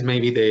 Sometimes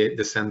maybe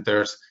the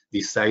centers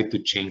decide to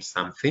change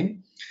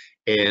something,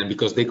 and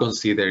because they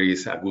consider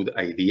it's a good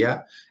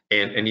idea,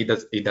 and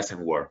it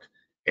doesn't work.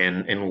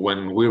 And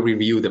when we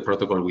review the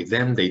protocol with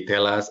them, they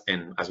tell us,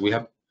 and as we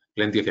have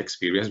plenty of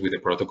experience with the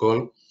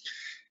protocol,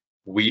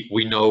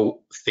 we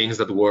know things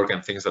that work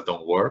and things that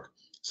don't work.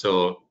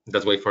 So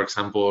that's why, for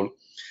example,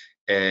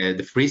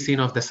 the freezing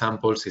of the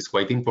samples is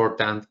quite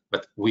important,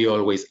 but we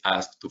always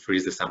ask to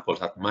freeze the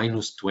samples at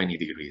 -20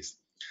 degrees.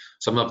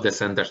 Some of the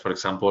centers, for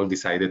example,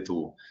 decided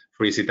to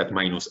freeze it at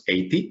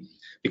 -80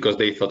 because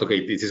they thought,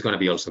 okay, this is going to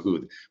be also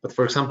good. But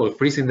for example,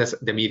 freezing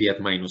the media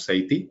at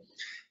 -80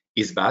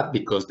 is bad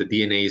because the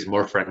DNA is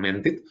more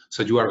fragmented,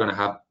 so you are going to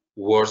have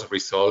worse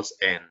results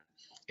and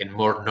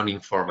more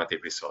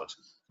non-informative results.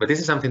 But this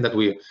is something that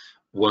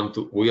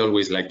we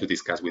always like to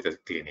discuss with the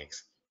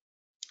clinics.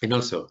 And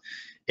also,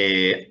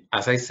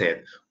 as I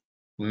said,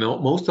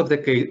 most of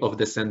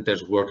the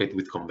centers work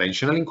with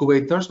conventional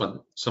incubators,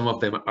 but some of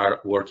them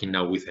are working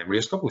now with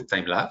EmbryoScope, with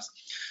time lapse.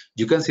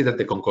 You can see that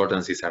the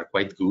concordances are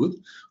quite good,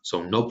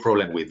 so no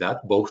problem with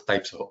that. Both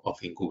types of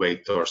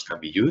incubators can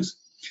be used.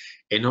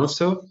 And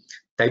also,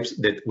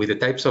 with the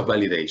types of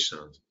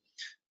validations,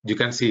 you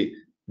can see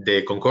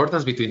the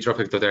concordance between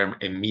trophectoderm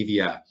and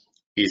media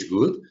is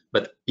good,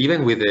 but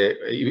even with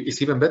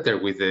it's even better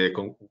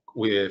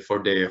for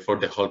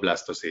the whole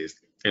blastocyst.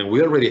 And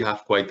we already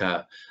have quite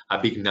a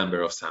big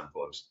number of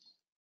samples.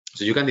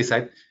 So you can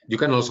decide, you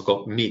can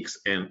also mix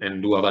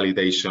and do a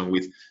validation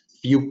with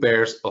few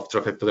pairs of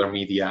trophectoderm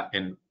media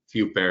and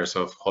few pairs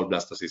of whole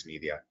blastocyst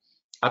media.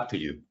 Up to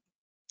you.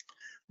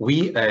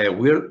 We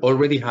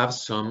already have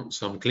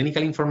some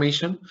clinical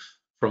information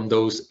from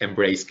those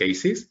EMBRACE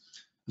cases.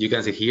 You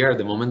can see here at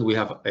the moment we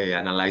have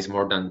analyzed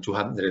more than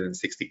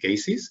 260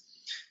 cases,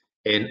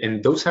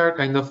 and those are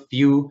kind of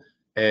few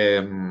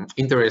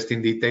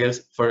interesting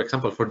details. For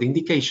example, for the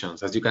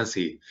indications, as you can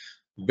see,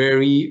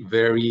 very,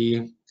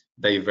 very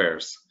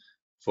diverse.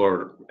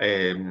 For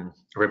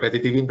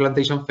repetitive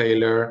implantation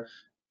failure,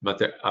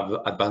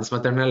 advanced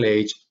maternal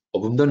age,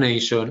 ovum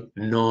donation,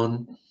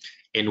 none,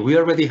 and we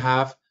already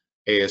have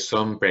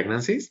some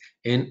pregnancies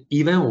and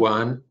even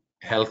one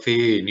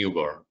healthy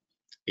newborn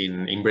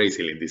in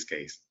Brazil in this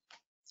case.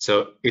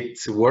 So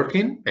it's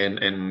working,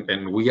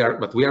 and we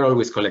are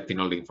always collecting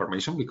all the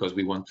information because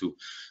we want to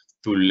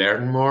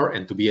learn more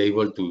and to be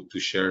able to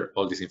share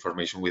all this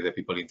information with the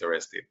people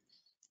interested.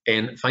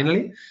 And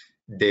finally,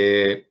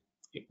 the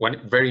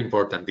one very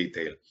important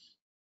detail: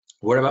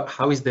 what about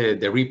how is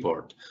the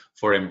report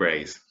for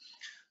EMBRACE?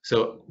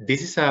 So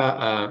this is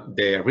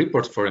the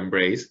report for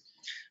EMBRACE.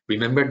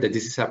 Remember that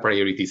this is a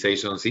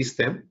prioritization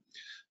system.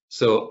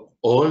 So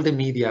all the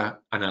media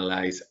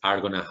analyzed are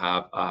going to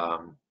have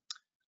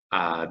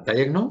a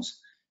diagnose,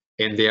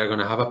 and they are going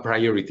to have a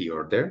priority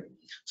order.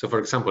 So for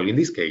example, in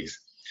this case,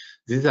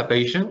 this is a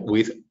patient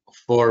with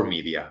 4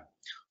 media.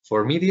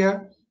 4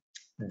 media,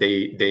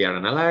 they are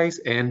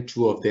analyzed, and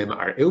 2 of them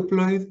are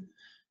euploid,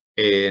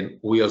 and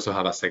we also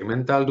have a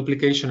segmental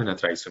duplication and a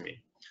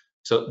trisomy.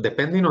 So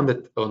depending on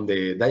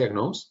the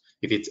diagnose,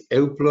 if it's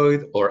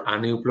euploid or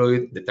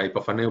aneuploid, the type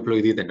of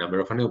aneuploidy, the number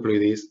of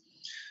aneuploidies,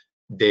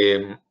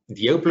 the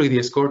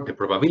euploidy score, the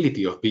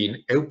probability of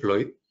being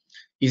euploid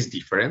is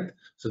different.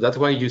 So that's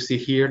why you see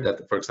here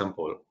that, for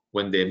example,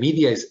 when the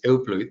media is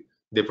euploid,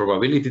 the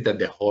probability that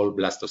the whole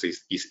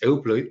blastocyst is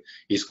euploid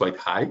is quite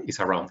high, it's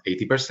around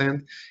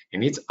 80%,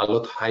 and it's a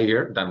lot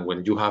higher than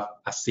when you have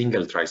a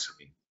single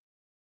trisomy.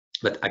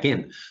 But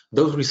again,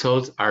 those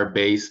results are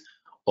based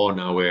on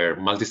our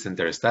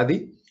multi-center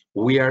study.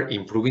 We are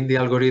improving the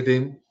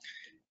algorithm,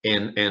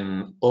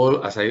 and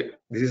all, this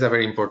is a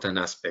very important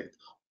aspect,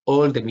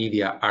 all the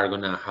media are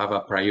gonna have a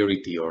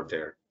priority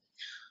order.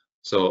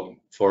 So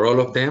for all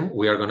of them,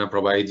 we are gonna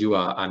provide you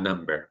a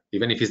number,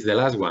 even if it's the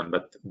last one,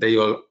 but they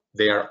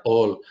are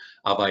all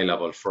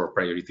available for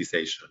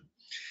prioritization.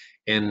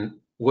 And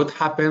what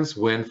happens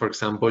when, for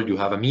example, you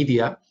have a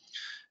media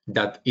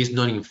that is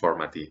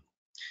non-informative?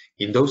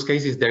 In those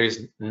cases, there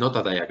is not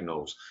a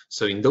diagnosis.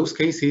 So in those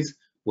cases,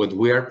 what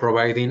we are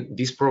providing,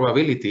 this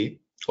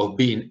probability of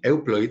being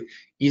euploid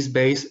is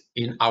based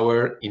in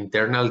our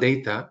internal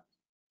data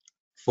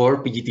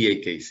for PGT A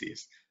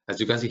cases. As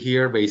you can see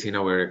here, based in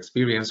our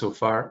experience so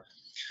far,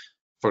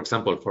 for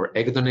example, for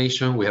egg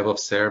donation, we have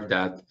observed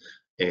that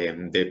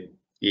the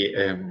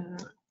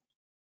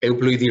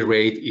euploidy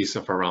rate is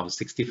of around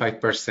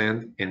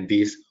 65%, and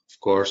this, of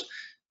course,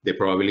 the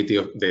probability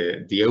of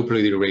the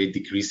euploidy rate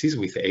decreases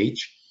with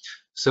age.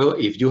 So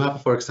if you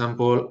have, for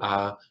example,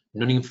 a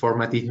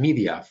non-informative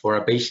media for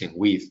a patient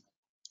with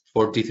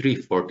 43,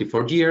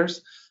 44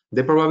 years,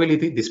 this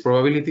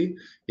probability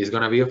is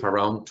going to be of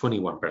around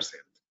 21%.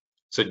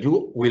 So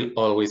you will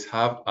always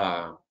have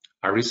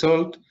a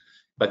result,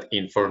 but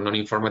for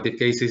non-informative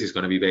cases, it's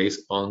going to be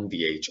based on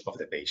the age of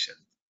the patient.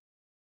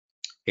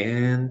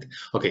 And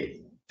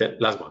okay, the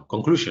last one,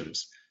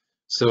 conclusions.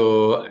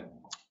 So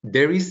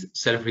there is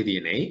cell-free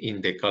DNA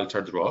in the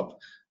culture drop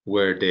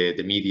where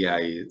the media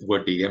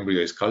where the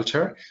embryo is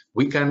cultured.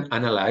 We can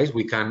analyze,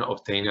 we can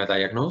obtain a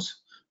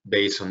diagnosis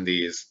based on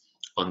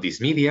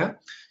this media.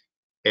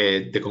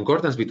 The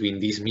concordance between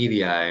this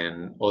media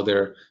and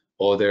other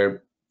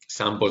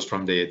samples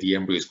from the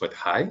embryo is quite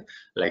high,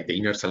 like the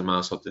inner cell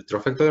mass of the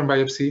trophectoderm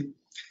biopsy.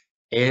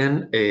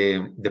 And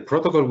the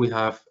protocol we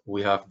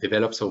have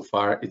developed so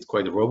far, it's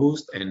quite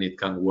robust, and it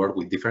can work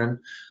with different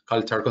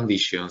culture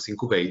conditions,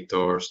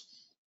 incubators,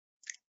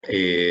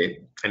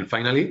 and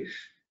finally,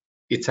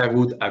 it's a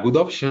good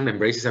option.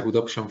 Embrace is a good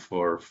option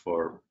for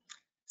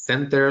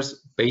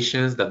centers,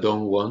 patients that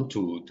don't want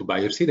to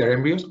biopsy their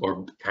embryos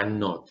or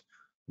cannot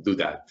do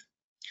that.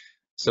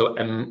 So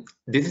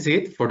this is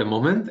it for the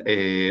moment.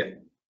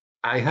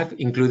 I have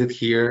included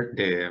here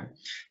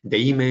the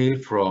email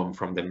from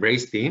the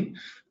Embrace team.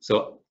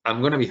 So I'm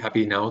going to be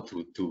happy now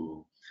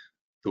to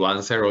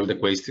answer all the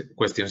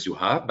questions you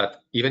have.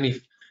 But even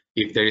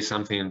if there is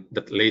something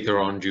that later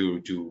on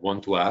you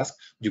want to ask,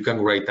 you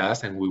can write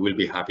us, and we will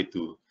be happy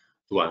to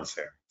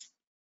answer.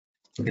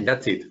 And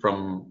that's it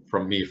from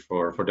me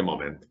for the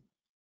moment.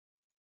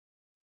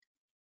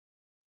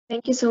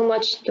 Thank you so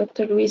much,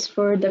 Dr. Luis,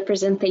 for the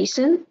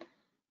presentation.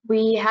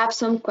 We have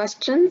some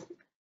questions.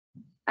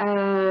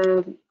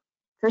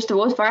 First of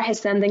all, Farah is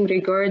sending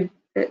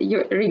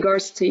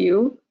regards to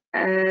you.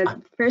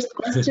 First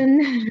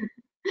question.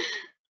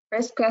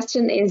 First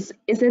question is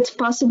it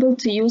possible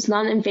to use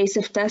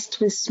non-invasive tests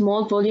with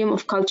small volume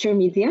of culture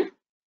media?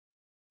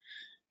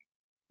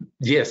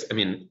 Yes, I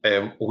mean,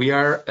 we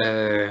are,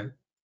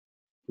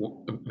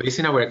 based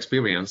in our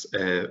experience,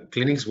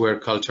 clinics were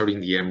culturing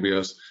the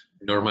embryos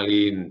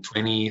normally in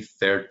 20,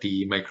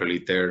 30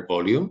 microliter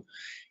volume.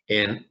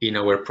 And in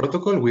our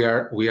protocol, we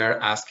are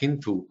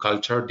asking to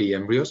culture the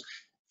embryos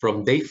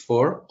from day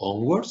 4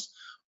 onwards,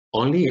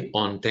 only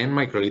on 10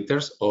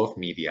 microliters of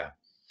media.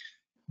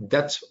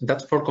 That's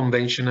for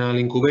conventional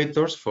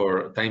incubators.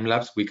 For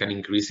time-lapse, we can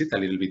increase it a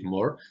little bit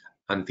more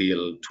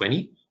until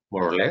 20,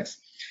 more or less.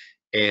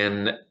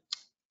 And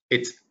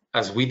it's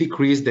as we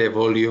decrease the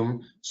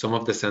volume, some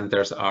of the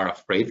centers are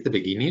afraid at the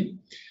beginning,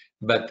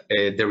 but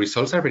the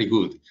results are very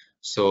good.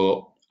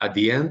 So at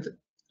the end,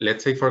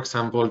 let's say, for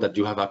example, that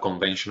you have a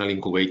conventional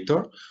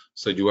incubator.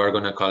 So you are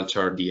going to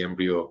culture the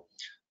embryo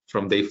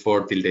from day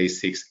 4 till day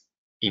 6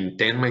 in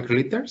 10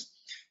 microliters.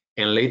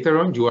 And later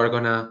on, you are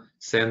going to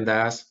send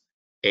us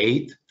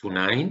 8 to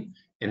 9,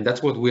 and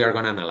that's what we are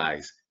going to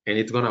analyze, and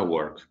it's going to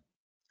work.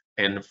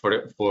 And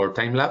for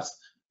time-lapse,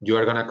 you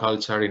are going to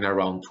culture in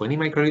around 20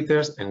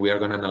 microliters, and we are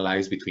going to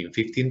analyze between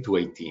 15 to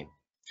 18,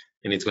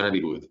 and it's going to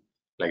be good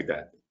like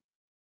that.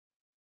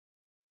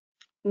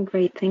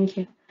 Great, thank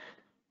you.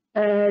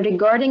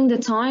 Regarding the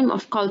time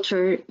of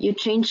culture, you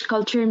change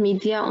culture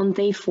media on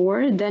day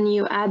 4, then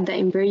you add the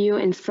embryo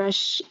in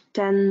fresh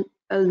 10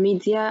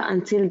 media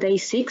until day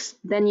 6,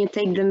 then you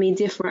take the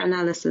media for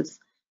analysis.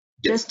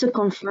 Yes. Just to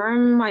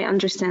confirm my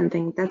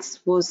understanding, that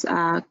was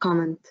a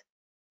comment,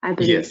 I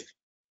believe.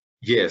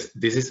 Yes,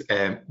 this is,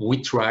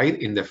 we tried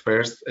in the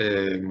first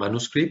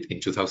manuscript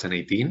in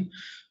 2018.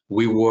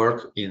 We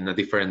work in a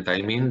different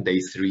timing, day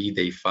 3,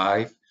 day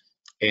 5,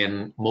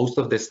 and most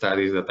of the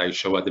studies that I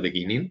show at the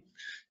beginning,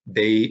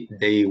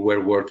 they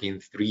were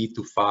working 3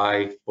 to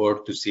 5,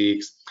 4 to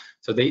 6.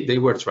 So they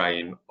were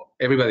trying.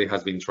 Everybody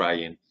has been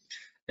trying.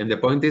 And the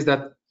point is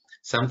that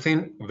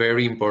something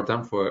very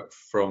important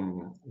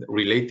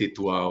related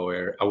to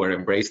our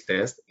Embrace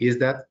test is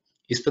that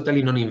it's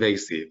totally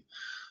non-invasive.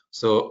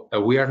 So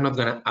we are not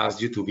going to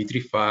ask you to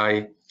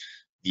vitrify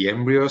the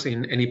embryos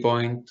in any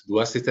point, to do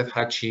assisted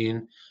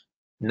hatching,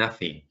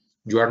 nothing.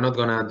 You are not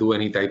going to do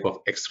any type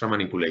of extra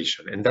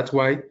manipulation. And that's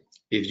why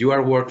if you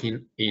are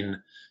working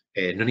in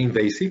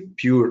non-invasive,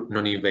 pure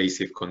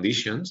non-invasive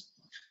conditions,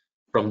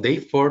 from day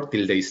 4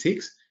 till day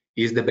 6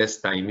 is the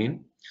best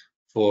timing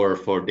for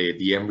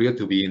the embryo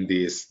to be in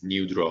this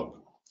new drop.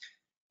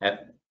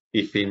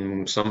 If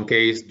in some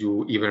case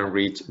you even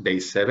reach day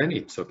 7,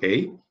 it's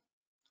okay.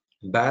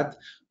 But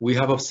we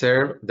have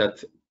observed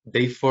that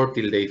day 4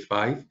 till day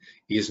 5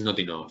 is not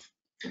enough,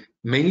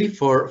 mainly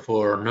for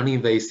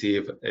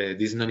non-invasive,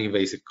 this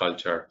non-invasive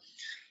culture.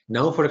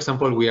 Now, for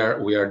example, we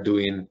are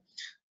doing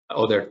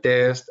other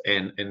tests,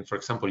 and for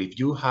example, if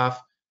you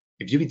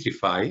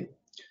vitrify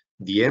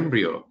the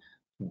embryo,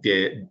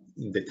 the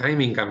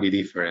timing can be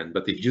different.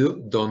 But if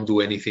you don't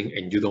do anything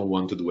and you don't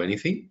want to do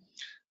anything,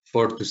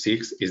 4 to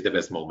 6 is the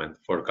best moment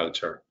for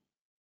culture.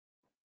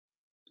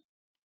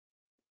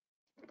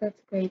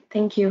 That's great,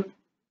 thank you.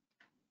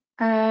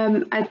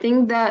 I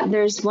think that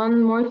there's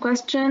one more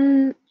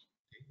question,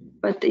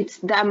 but it's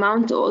the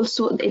amount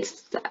also,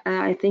 it's,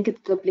 I think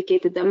it's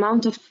duplicated. The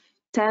amount of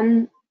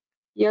 10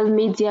 yield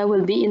media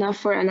will be enough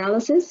for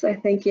analysis. I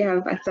think you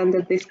have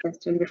attended this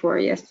question before,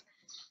 yes.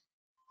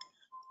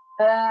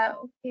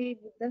 Okay,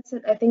 that's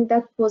it. I think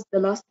that was the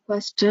last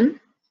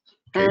question.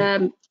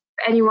 Okay. If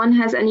anyone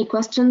has any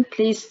question,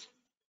 please,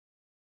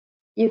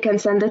 you can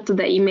send it to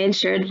the email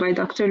shared by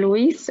Dr.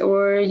 Luis,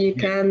 or you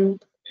can...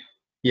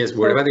 Yes,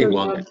 wherever they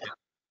want.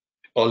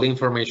 All the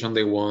information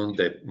they want,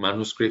 the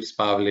manuscripts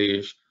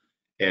published,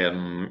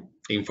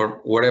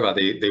 whatever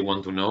they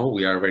want to know,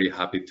 we are very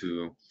happy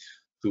to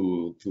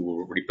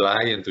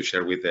reply and to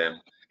share with them.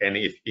 And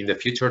if in the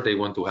future they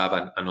want to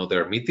have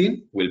another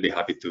meeting, we'll be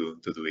happy to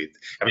do it.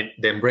 I mean,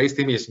 the Embrace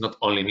team is not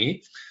only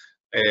me.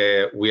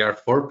 We are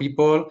 4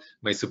 people,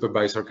 my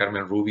supervisor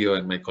Carmen Rubio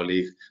and my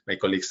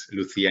colleagues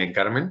Lucia and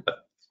Carmen.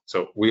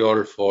 So we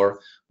all 4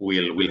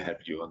 will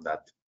help you on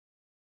that.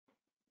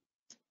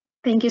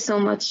 Thank you so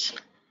much.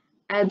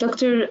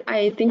 Doctor,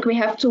 I think we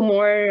have 2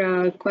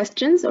 more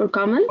questions or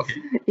comments,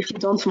 okay, if you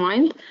don't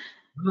mind.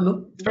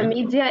 No, the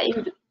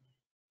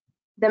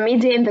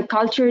media in the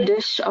culture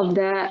dish of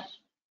the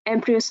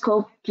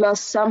embryoscope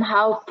plus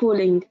somehow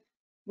pooling,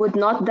 would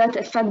not that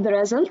affect the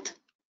result?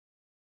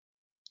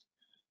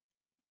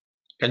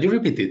 Can you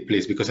repeat it,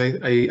 please? Because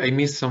I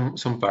missed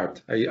some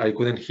part. I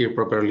couldn't hear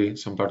properly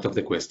some part of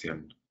the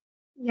question.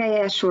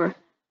 Yeah, sure.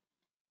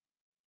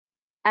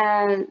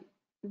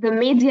 The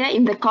media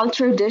in the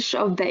culture dish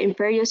of the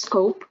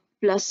embryoscope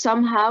plus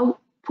somehow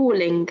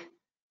pooling,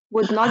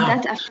 would not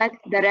that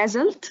affect the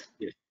result?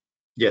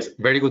 Yes,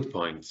 very good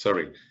point.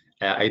 Sorry,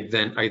 I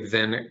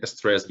then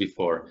stressed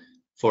before.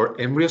 For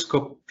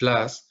embryoscope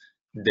plus,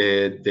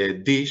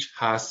 the dish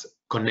has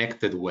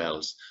connected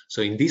wells.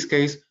 So in this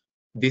case,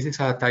 this is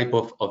a type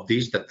of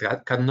dish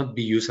that cannot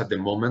be used at the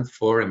moment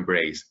for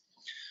embrace,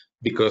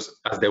 because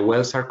as the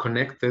wells are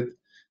connected,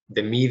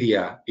 the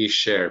media is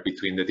shared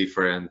between the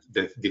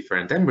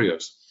different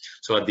embryos.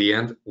 So at the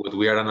end, what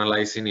we are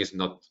analyzing is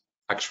not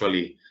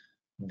actually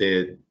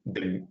the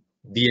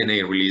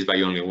DNA released by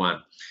only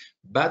one.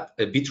 But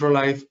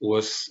Vitrolife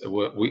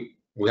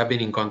we have been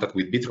in contact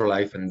with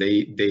Vitrolife, and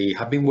they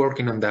have been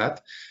working on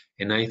that.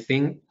 And I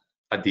think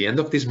at the end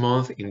of this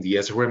month in the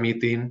SRE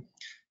meeting,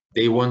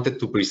 they wanted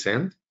to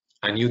present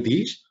a new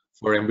dish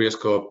for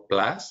Embryoscope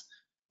Plus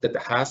that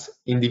has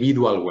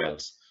individual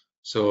wells.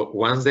 So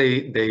once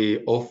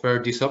they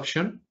offer this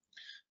option,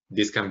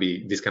 this can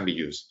be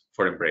used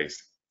for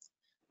Embrace.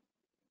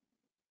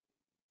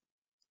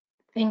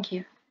 Thank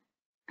you.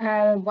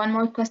 One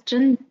more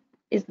question.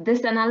 Is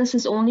this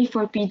analysis only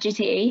for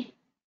PGT A?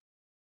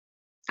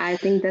 I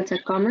think that's a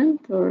comment,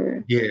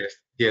 or?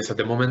 Yes. At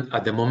the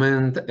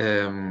moment,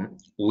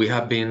 we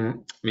have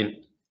been. I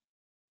mean,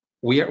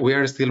 we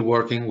are still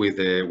working with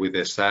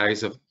the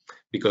size of,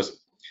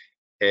 because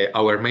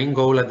our main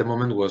goal at the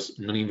moment was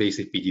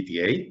non-invasive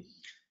PGT A,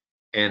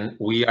 and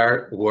we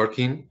are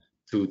working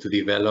to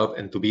develop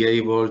and to be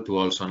able to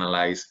also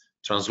analyze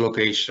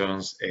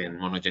translocations and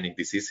monogenic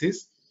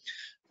diseases.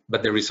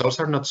 But the results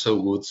are not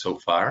so good so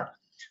far,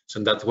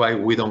 so that's why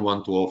we don't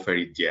want to offer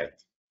it yet.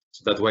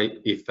 So that's why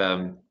if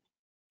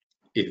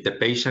the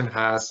patient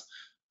has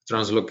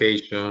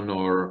translocation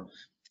or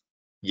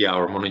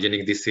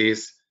monogenic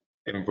disease,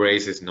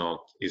 Embrace is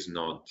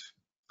not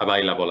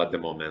available at the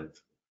moment.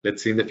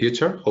 Let's see in the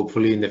future.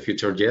 Hopefully in the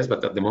future, yes,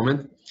 but at the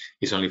moment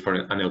it's only for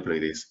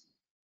aneuploidies.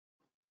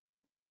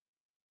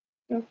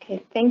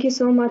 Okay, thank you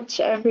so much,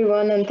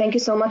 everyone, and thank you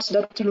so much,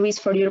 Dr. Luis,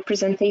 for your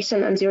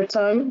presentation and your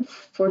time,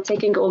 for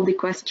taking all the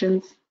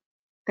questions.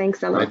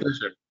 Thanks a lot. My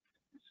pleasure.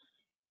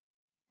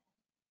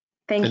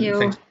 Thank you.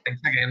 Thanks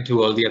again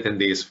to all the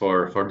attendees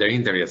for their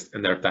interest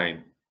and their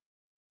time.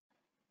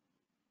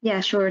 Yeah,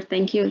 sure.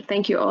 Thank you.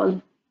 Thank you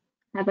all.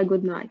 Have a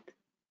good night.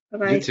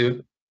 Bye-bye. You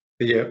too.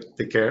 See you.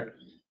 Take care.